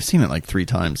 I've seen it like 3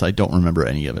 times. I don't remember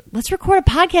any of it. Let's record a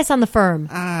podcast on The Firm.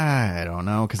 I don't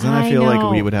know, because then I I feel like know.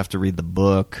 we would have to read the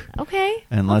book. Okay.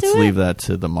 And I'll let's do leave it. that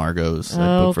to the Margos at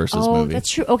Book versus Movie. That's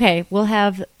true. Okay, we'll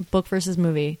have Book versus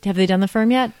Movie. Have they done The Firm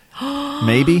yet?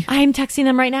 Maybe? I'm texting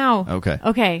them right now. Okay.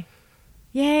 Okay.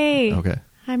 Yay. Okay.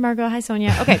 Hi, Margot. Hi,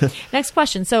 Sonia. Okay, next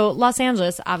question. So, Los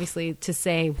Angeles, obviously, to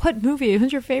say, what movie,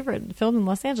 who's your favorite film in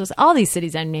Los Angeles? All these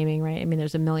cities I'm naming, right? I mean,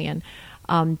 there's a million.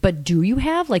 But do you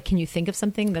have, like, can you think of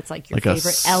something that's, like, your Like a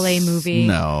favorite LA movie?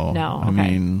 No. No. I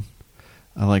Okay. mean,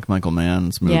 I like Michael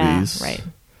Mann's movies. Yeah, right.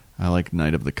 I like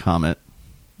Night of the Comet.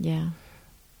 Yeah.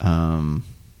 But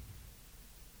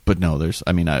no, there's,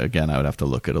 I mean, I would have to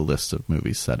look at a list of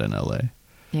movies set in LA.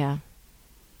 Yeah.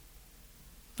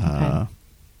 Okay.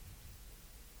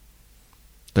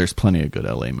 There's plenty of good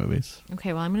LA movies.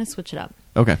 Okay, well, I'm going to switch it up.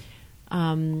 Okay.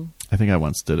 I think I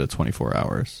once did a 24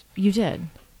 hours You did.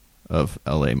 of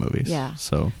LA movies. Yeah.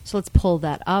 So So let's pull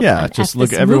that up. yeah, on just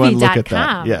everyone look at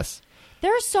that. fthismovie.com. Yes.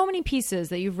 There are so many pieces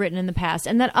that you've written in the past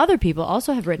and that other people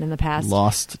also have written in the past.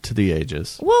 Lost to the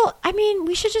ages. Well, I mean,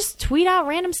 we should just tweet out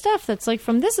random stuff that's like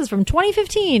this is from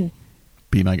 2015.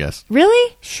 Be my guest.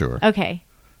 Really? Sure. Okay.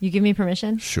 You give me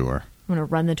permission? Sure. I'm going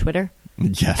to run the Twitter.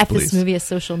 Yes, F please. this movie as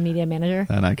social media manager.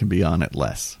 And I can be on it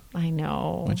less, I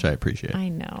know. which I appreciate. I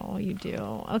know you do.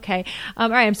 Okay. All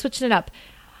right. I'm switching it up.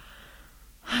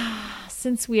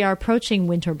 Since we are approaching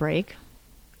winter break,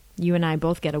 you and I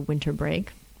both get a winter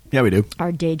break. Yeah, we do.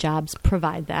 Our day jobs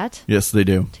provide that Yes, they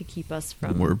do. to keep us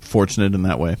from. We're fortunate in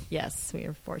that way. Yes, we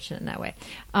are fortunate in that way.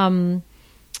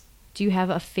 Do you have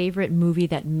a favorite movie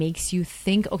that makes you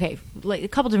think? Okay, like a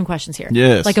couple different questions here.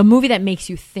 Yes. Like a movie that makes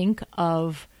you think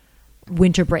of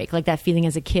winter break, like that feeling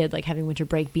as a kid, like having winter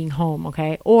break, being home,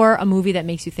 okay? Or a movie that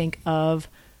makes you think of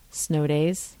snow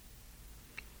days.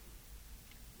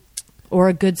 Or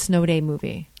a good snow day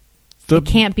movie. It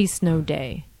can't be Snow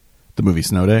Day. The movie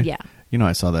Snow Day? Yeah. You know,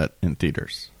 I saw that in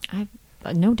theaters.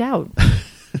 No doubt.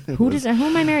 Who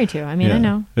am I married to? I mean, Yeah. I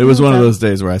know. It was Who one of knows those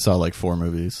days where I saw like 4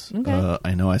 movies. Okay.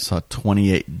 I know I saw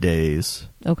 28 Days.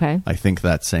 that? Okay. I think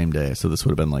that same day. So this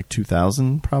would have been like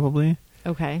 2000 probably.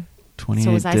 Okay. 28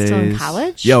 So was I days. still in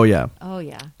college? Yeah, oh, yeah. Oh,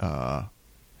 yeah.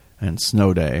 And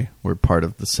Snow Day were part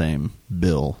of the same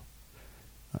bill.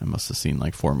 I must have seen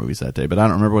like 4 movies that day, but I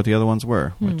don't remember what the other ones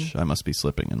were, which I must be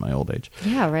slipping in my old age.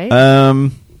 Yeah, right?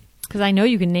 Because I know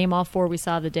you can name all 4 we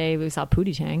saw the day we saw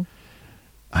Pootie Tang.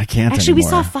 I can't Actually, we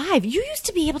anymore. saw 5. You used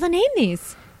to be able to name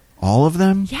these. All of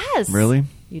them? Yes. Really?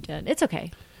 You did. It's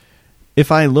okay.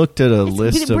 If I looked at a It's-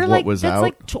 list of we're what like, was that's out,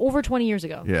 like over 20 years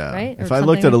ago. yeah. Right? Or If I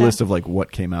looked at something a like list that. of like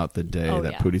what came out the day Oh,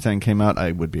 that yeah. Pootie Tang came out,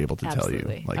 I would be able to tell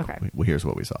Absolutely. you. Like, Okay. well, here's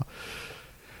what we saw.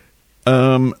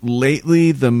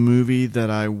 Lately, the movie that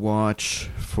I watch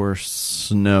for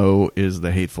snow is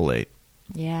The Hateful Eight,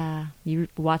 Yeah. You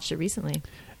watched it recently.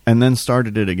 and then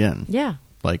started it again. Yeah.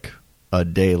 Like a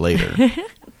day later.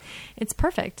 It's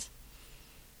perfect.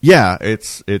 Yeah,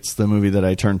 it's the movie that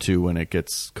I turn to when it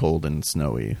gets cold and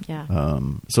snowy. Yeah.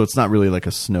 So it's not really like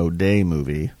a snow day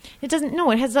movie. It doesn't. No,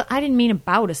 it has. I didn't mean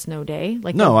about a snow day.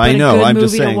 Like No, but I a know. good I'm just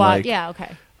movie to saying, watch. like- Yeah.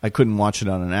 Okay. I couldn't watch it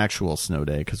on an actual snow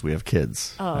day because we have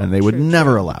kids, Oh, and they would true,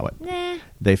 never true. allow it. Nah.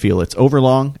 They feel it's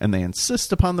overlong, and they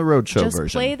insist upon the roadshow Just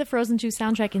version. play the Frozen 2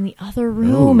 soundtrack in the other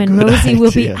room, and good Rosie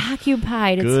will be idea.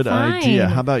 occupied. It's Good fine. idea.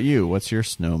 How about you? What's your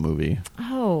snow movie?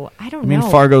 Oh, I don't I mean, know.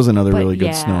 Fargo's another But really good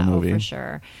yeah, snow movie. Oh, for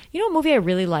sure. You know, a movie I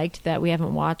really liked that we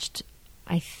haven't watched,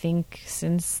 I think,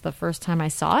 since the first time I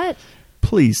saw it?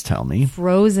 Please tell me.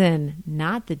 Frozen,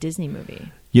 not the Disney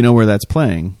movie. You know where that's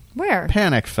playing? Where?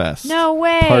 Panic Fest. No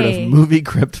way. Part of Movie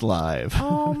Crypt Live.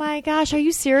 Oh my gosh, are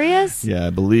you serious? Yeah, I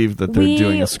believe that they're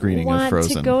doing a screening we of want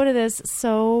Frozen. to go to this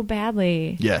so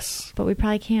badly. Yes. But we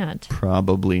probably can't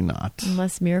Probably not.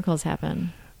 unless miracles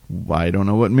happen. I don't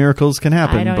know what miracles can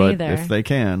happen, I don't but either. if they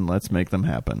can, let's make them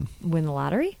happen. Win the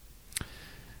lottery?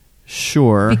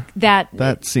 Sure.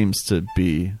 That seems to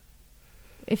be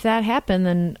if that happened,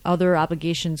 then other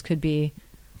obligations could be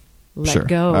let sure.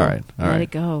 go. All right. Let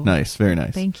it go. Nice. Very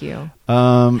nice. Thank you.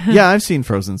 Yeah, I've seen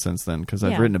Frozen since then because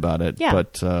I've Yeah. written about it. Yeah.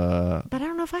 But But I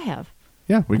don't know if I have.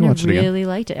 yeah, we can And watch I it again. really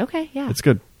liked it. Okay, yeah. It's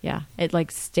good. Yeah. It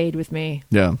like stayed with me.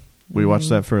 Yeah. We watched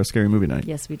that for a scary movie night.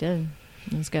 Yes, we did.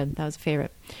 It was good. That was a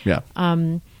favorite. Yeah.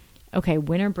 Okay,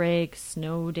 winter break,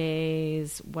 snow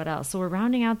days, what else? So we're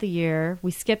rounding out the year. I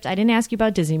didn't ask you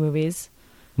about Disney movies.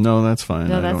 No, that's fine.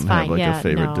 No, I that's don't fine. have like yeah, a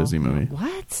favorite no. Disney movie.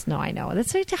 What? No, I know.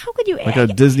 That's how could you Like a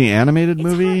Disney animated It's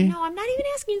movie? hard. No, I'm not even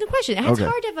asking you the question. It's Okay.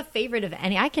 hard to have a favorite of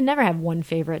any. I can never have one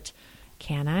favorite.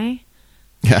 Can I?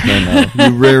 Yeah, I know.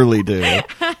 You rarely do.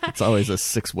 It's always a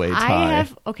 6-way tie. I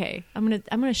have. Okay, I'm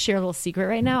gonna share a little secret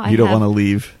right now. You don't want to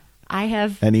leave I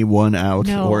have. anyone out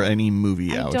No. or any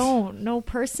movie I out. don't. No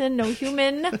person. No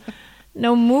human.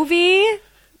 No movie.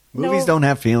 Movies No. don't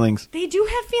have feelings. They do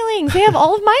have feelings. They have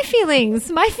all of my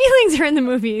feelings. My feelings are in the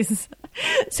movies.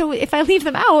 So if I leave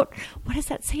them out, what does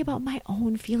that say about my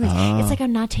own feelings? It's like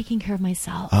I'm not taking care of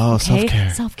myself. Oh, okay? self-care.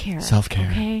 Self-care. Self-care.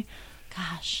 Okay.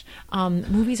 Gosh.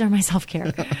 Movies are my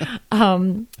self-care.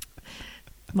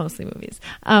 Mostly movies.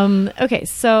 Okay.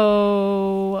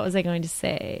 So what was I going to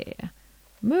say?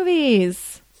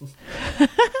 Movies.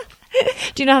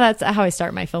 Do you know that's how I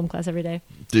start my film class every day?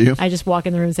 Do you? I just walk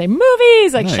in the room and say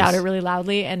movies, like Nice. shout it really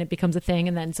loudly, and it becomes a thing.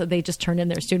 And then so they just turn in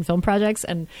their student film projects,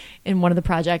 and in one of the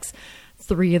projects,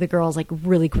 3 of the girls, like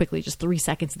really quickly, just 3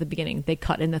 seconds at the beginning, they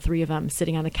cut in the 3 of them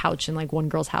sitting on the couch in like one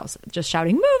girl's house, just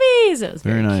shouting movies. It was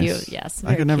very, Very nice. cute. Yes, I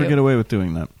very could never cute. get away with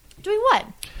doing that. Doing what?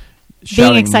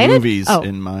 shouting excited? movies Oh.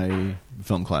 in my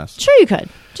film class. Sure, you could.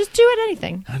 Just do it.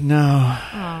 Anything. No,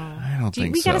 Oh. I don't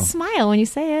think We so. gotta smile when you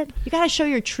say it. You gotta show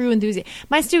your true enthusiasm.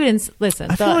 My students, listen.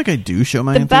 I feel like I do show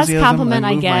my the best enthusiasm. compliment I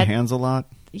move my get- hands a lot.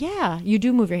 Yeah, you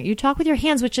do move you talk with your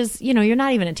hands, which is, you're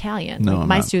not even Italian. No, Like, I'm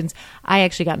my not. students, I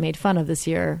actually got made fun of this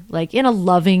year, like in a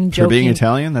loving, For joking. being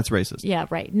Italian, that's racist. Yeah,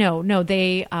 right. No,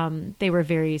 they were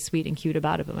very sweet and cute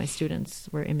about it, but my students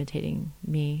were imitating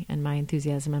me and my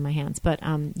enthusiasm and my hands. But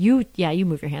you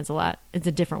move your hands a lot. It's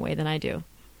a different way than I do.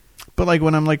 But like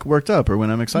when I'm like worked up or when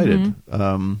I'm excited,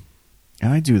 Mm-hmm.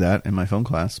 and I do that in my film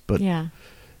class, but Yeah.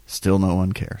 still no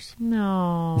one cares.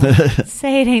 No,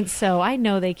 say it ain't so. I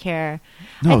know they care.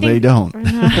 No, I think- they don't.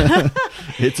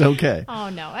 It's okay. Oh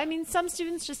no! I mean, some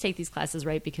students just take these classes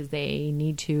right because they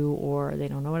need to, or they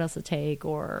don't know what else to take,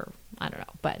 or I don't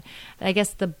know. But I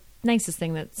guess the nicest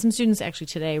thing that some students actually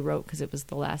today wrote, because it was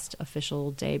the last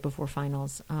official day before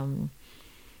finals.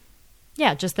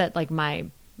 Just that like my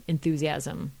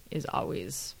enthusiasm is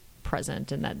always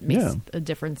present, and that makes a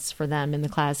difference for them in the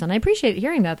class. And I appreciate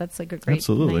hearing that. That's like a great,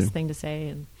 Absolutely. nice thing to say.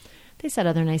 And they said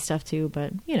other nice stuff too,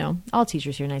 but all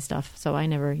teachers hear nice stuff, so I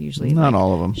never usually Not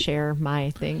all of them. share my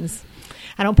things.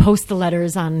 I don't post the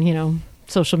letters on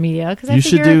social media because You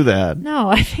should do that. No,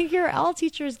 I figure all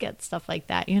teachers get stuff like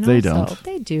that. They don't. So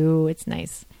they do. It's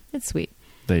nice. It's sweet.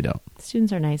 They don't.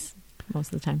 Students are nice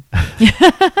most of the time.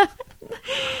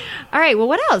 All right. Well,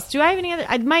 what else? Do I have any other?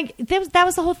 That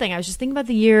was the whole thing. I was just thinking about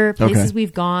the year, places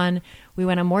we've gone. We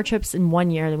went on more trips in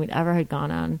 1 year than we'd ever had gone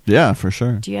on. Yeah, for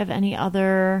sure. Do you have any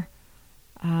other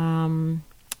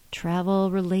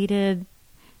travel related?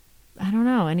 I don't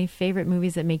know. Any favorite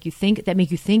movies that make you think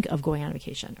of going on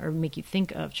vacation or make you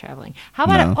think of traveling? How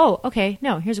about? No. Okay.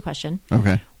 No. Here's a question.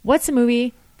 Okay. What's a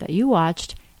movie that you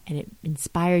watched and it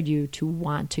inspired you to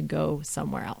want to go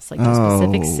somewhere else, like to a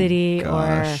specific city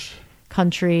gosh. or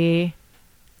country?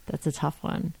 That's a tough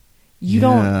one. You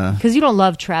Yeah. because you don't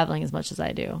love traveling as much as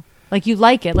I do. Like you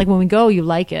like it. Like when we go, you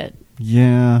like it.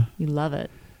 Yeah. You love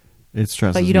it. It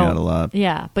stresses But you me don't. out a lot.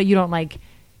 Yeah, but you don't like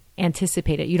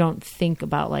anticipate it. You don't think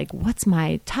about like what's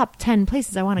my top 10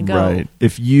 places I want to go. Right.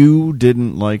 If you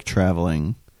didn't like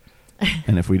traveling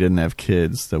and if we didn't have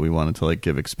kids that we wanted to like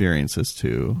give experiences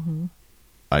to, Mm-hmm.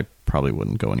 I probably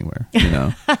wouldn't go anywhere,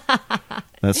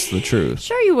 That's the truth.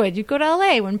 Sure, you would. You'd go to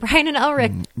LA when Brian and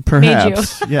Elric made you.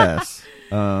 Perhaps, yes.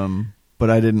 But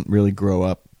I didn't really grow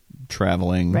up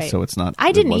traveling, Right. so it's not.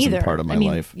 I didn't it wasn't either. part of my I mean,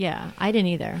 life. Yeah, I didn't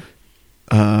either.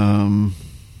 Um,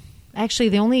 Actually,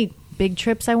 the only big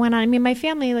trips I went on, I mean, my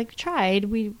family like tried.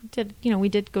 We did, we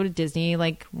did go to Disney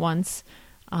like once,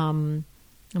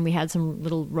 and we had some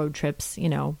little road trips,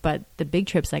 But the big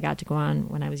trips I got to go on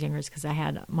when I was younger is because I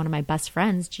had one of my best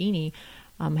friends, Jeannie,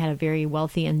 had a very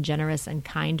wealthy and generous and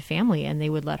kind family, and they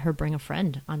would let her bring a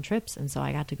friend on trips, and so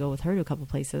I got to go with her to a couple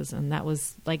places, and that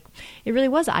was like, it really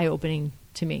was eye opening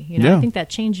to me. Yeah. I think that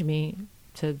changed me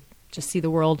to just see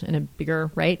the world in a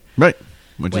bigger, right? right.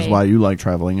 Which is Wait. why you like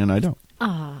traveling and I don't.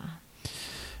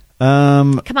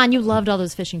 Come on, you loved all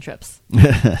those fishing trips.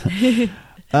 No,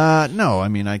 I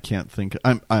mean I can't think.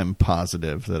 I'm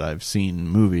positive that I've seen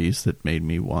movies that made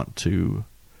me want to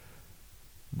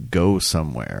go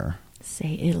somewhere.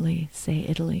 Say Italy. Say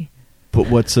Italy. But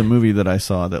what's a movie that I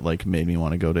saw that like made me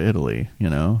want to go to Italy?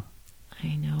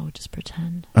 I know. Just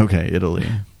pretend. Okay, Italy.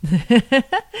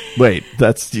 Wait,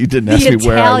 you didn't ask The me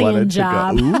where I Italian wanted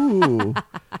job. to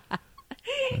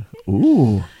go.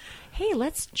 Ooh. Hey,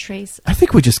 let's trace. I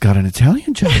think we just got an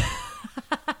Italian job.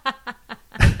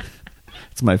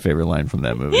 It's my favorite line from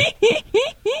that movie.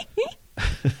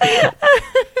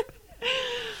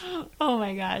 Oh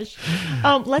my gosh.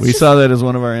 We saw that as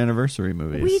one of our anniversary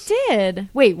movies. We did.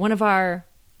 Wait, one of our.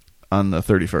 On the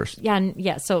 31st.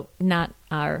 Yeah. So not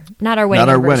our wedding. Not our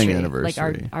anniversary, wedding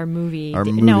anniversary. Like our movie. Our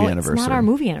movie no, anniversary. it's not our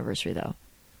movie anniversary though.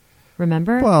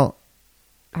 Remember? Well,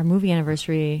 our movie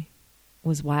anniversary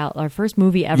was Wild. Our first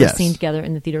movie ever Yes. seen together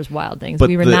in the theater was Wild Things. but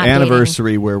we were the not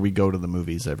anniversary where we go to the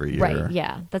movies every year. dating. Right?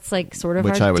 Yeah, that's like sort of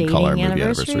Which our I would dating call our movie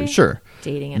anniversary. Sure.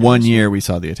 Dating 1 anniversary. year we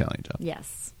saw the Italian job.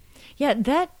 Yes. Yeah,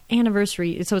 that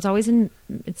anniversary. So it's always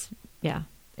it's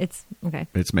okay.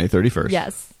 It's May 31st.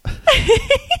 Yes.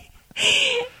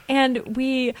 And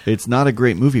It's not a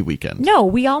great movie weekend.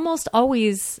 we almost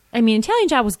always, Italian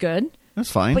Job was good,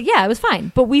 That's fine. but yeah, it was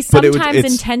fine. But we But sometimes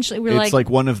it's intentionally, we're it's like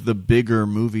one of the bigger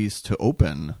movies to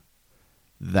open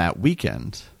that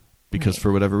weekend because Right.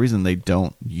 for whatever reason they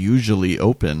don't usually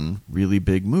open really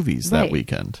big movies that Right.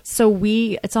 weekend. so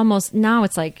it's almost, now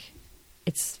it's like,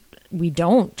 we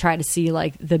don't try to see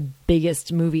like the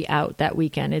biggest movie out that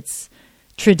weekend. It's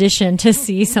tradition to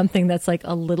see something that's like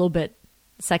a little bit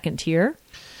second tier.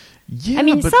 Yeah, I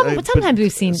mean, but sometimes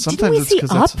we've seen. Didn't sometimes we it's see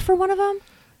 'cause Up that's- for one of them?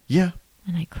 Yeah,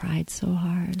 And I cried so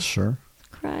hard. sure.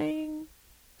 Crying.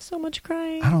 So much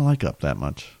crying. I don't like Up that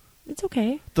much. It's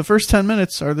okay. The first 10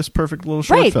 minutes are this perfect little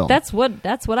short Right. film. That's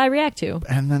what I react to.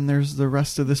 And then there's the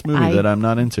rest of this movie that I'm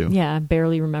not into. Yeah, I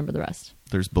barely remember the rest.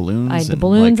 There's balloons. The and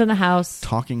balloons like, in the house.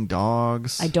 talking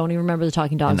dogs. I don't even remember the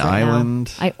talking dogs An right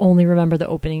island. now. I only remember the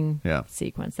opening Yeah.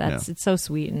 sequence. Yeah. It's so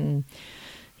sweet and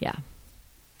yeah.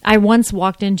 I once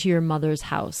walked into your mother's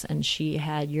house and she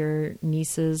had your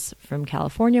nieces from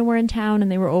California were in town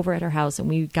and they were over at her house and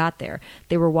we got there.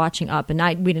 They were watching Up and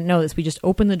we didn't know this. We just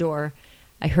opened the door.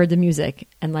 I heard the music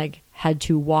and like had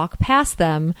to walk past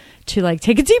them to like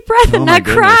take a deep breath and my not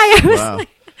cry. goodness. I was Wow. like,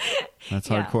 That's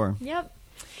yeah. hardcore. Yep.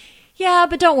 Yeah,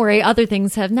 but don't worry. Other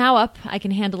things have now Up. I can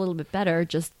handle a little bit better.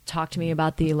 Just talk to me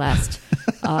about the last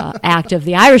act of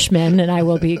The Irishman, and I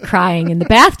will be crying in the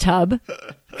bathtub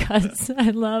because I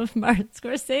love Martin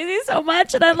Scorsese so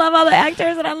much, and I love all the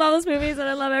actors, and I love those movies, and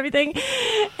I love everything.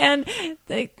 And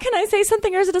can I say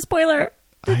something, or is it a spoiler?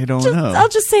 I don't know. I'll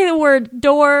just say the word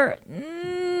door.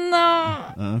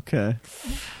 No. Okay.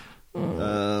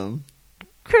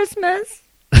 Christmas.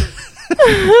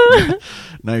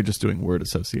 Now you're just doing word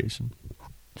association.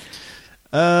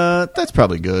 That's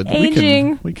probably good.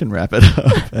 Aging. We can wrap it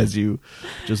up as you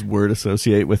just word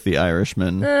associate with The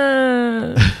Irishman.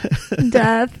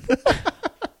 Death.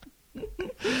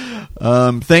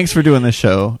 Thanks for doing this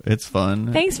show. It's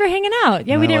fun. Thanks for hanging out.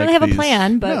 Yeah, And we I didn't like really have these. a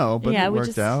plan, but No, but yeah, it we worked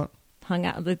just out. hung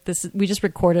out. Like this, we just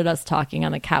recorded us talking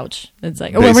on the couch. It's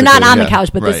like, well, we're not on the yeah,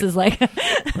 couch, but right. this is like,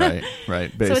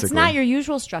 Right. Basically. so it's not your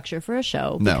usual structure for a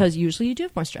show No. because usually you do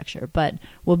have more structure. But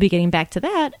we'll be getting back to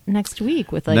that next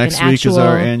week with like Next an week actual. is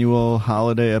our annual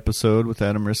holiday episode with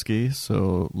Adam Risky,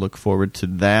 so look forward to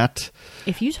that.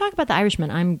 If you talk about The Irishman,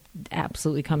 I'm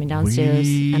absolutely coming downstairs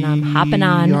and I'm hopping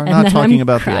on. We are and not then talking I'm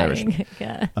about The crying. Irishman.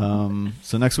 Yeah.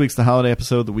 So next week's the holiday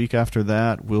episode. The week after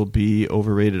that will be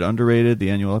Overrated, Underrated, the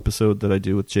annual episode that I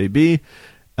do with JB.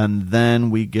 And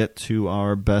then we get to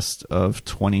our best of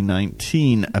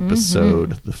 2019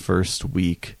 episode the first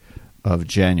week of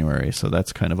January. So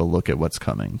that's kind of a look at what's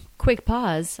coming. Quick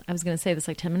pause. I was going to say this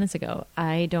like 10 minutes ago.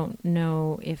 I don't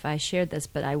know if I shared this,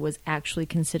 but I was actually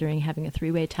considering having a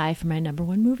 3-way tie for my number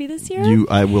one movie this year.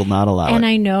 I will not allow and it.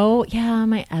 I know,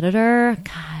 my editor,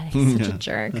 God, he's such a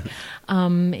jerk.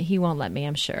 He won't let me,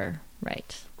 I'm sure.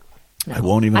 Right. No. I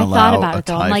won't even I allow thought about a it,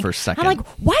 though. tie for second. I'm like,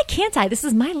 why can't I? This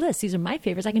is my list. These are my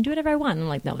favorites. I can do whatever I want. And I'm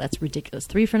like, no, that's ridiculous.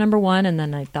 3 for number one. And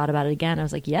then I thought about it again. I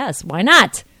was like, yes, why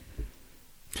not?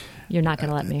 You're not going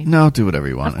to let me. No, do whatever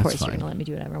you want. Of course it's you're fine. going to let me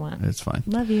do whatever I want. It's fine.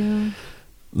 Love you.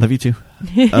 Love you too.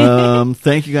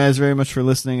 Thank you guys very much for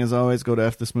listening. As always, go to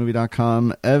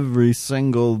fthismovie.com every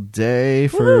single day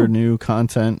for new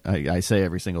content. I say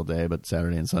every single day, but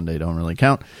Saturday and Sunday don't really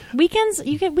count. Weekends,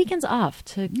 you get weekends off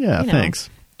to Thanks.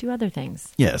 do other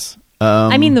things. Yes.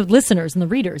 I mean, the listeners and the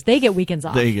readers, they get weekends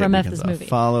off They get from F weekends This off. Movie.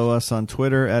 Follow us on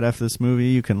Twitter at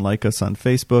fthismovie. You can like us on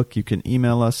Facebook. You can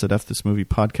email us at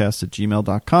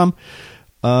fthismoviepodcast@gmail.com.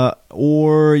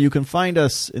 Or you can find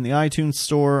us in the iTunes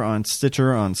store, on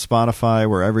Stitcher, on Spotify,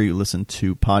 wherever you listen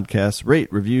to podcasts.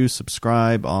 Rate, review,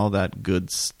 subscribe, all that good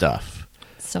stuff.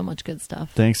 So much good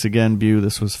stuff. Thanks again, Bew.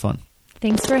 This was fun.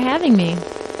 Thanks for having me.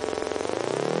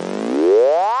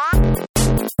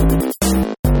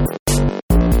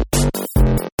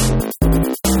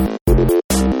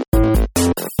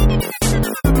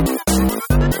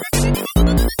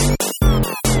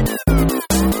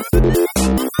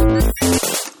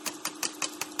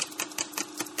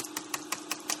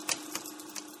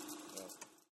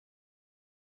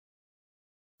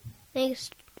 Thanks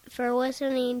for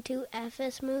listening to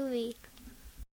FS Movie.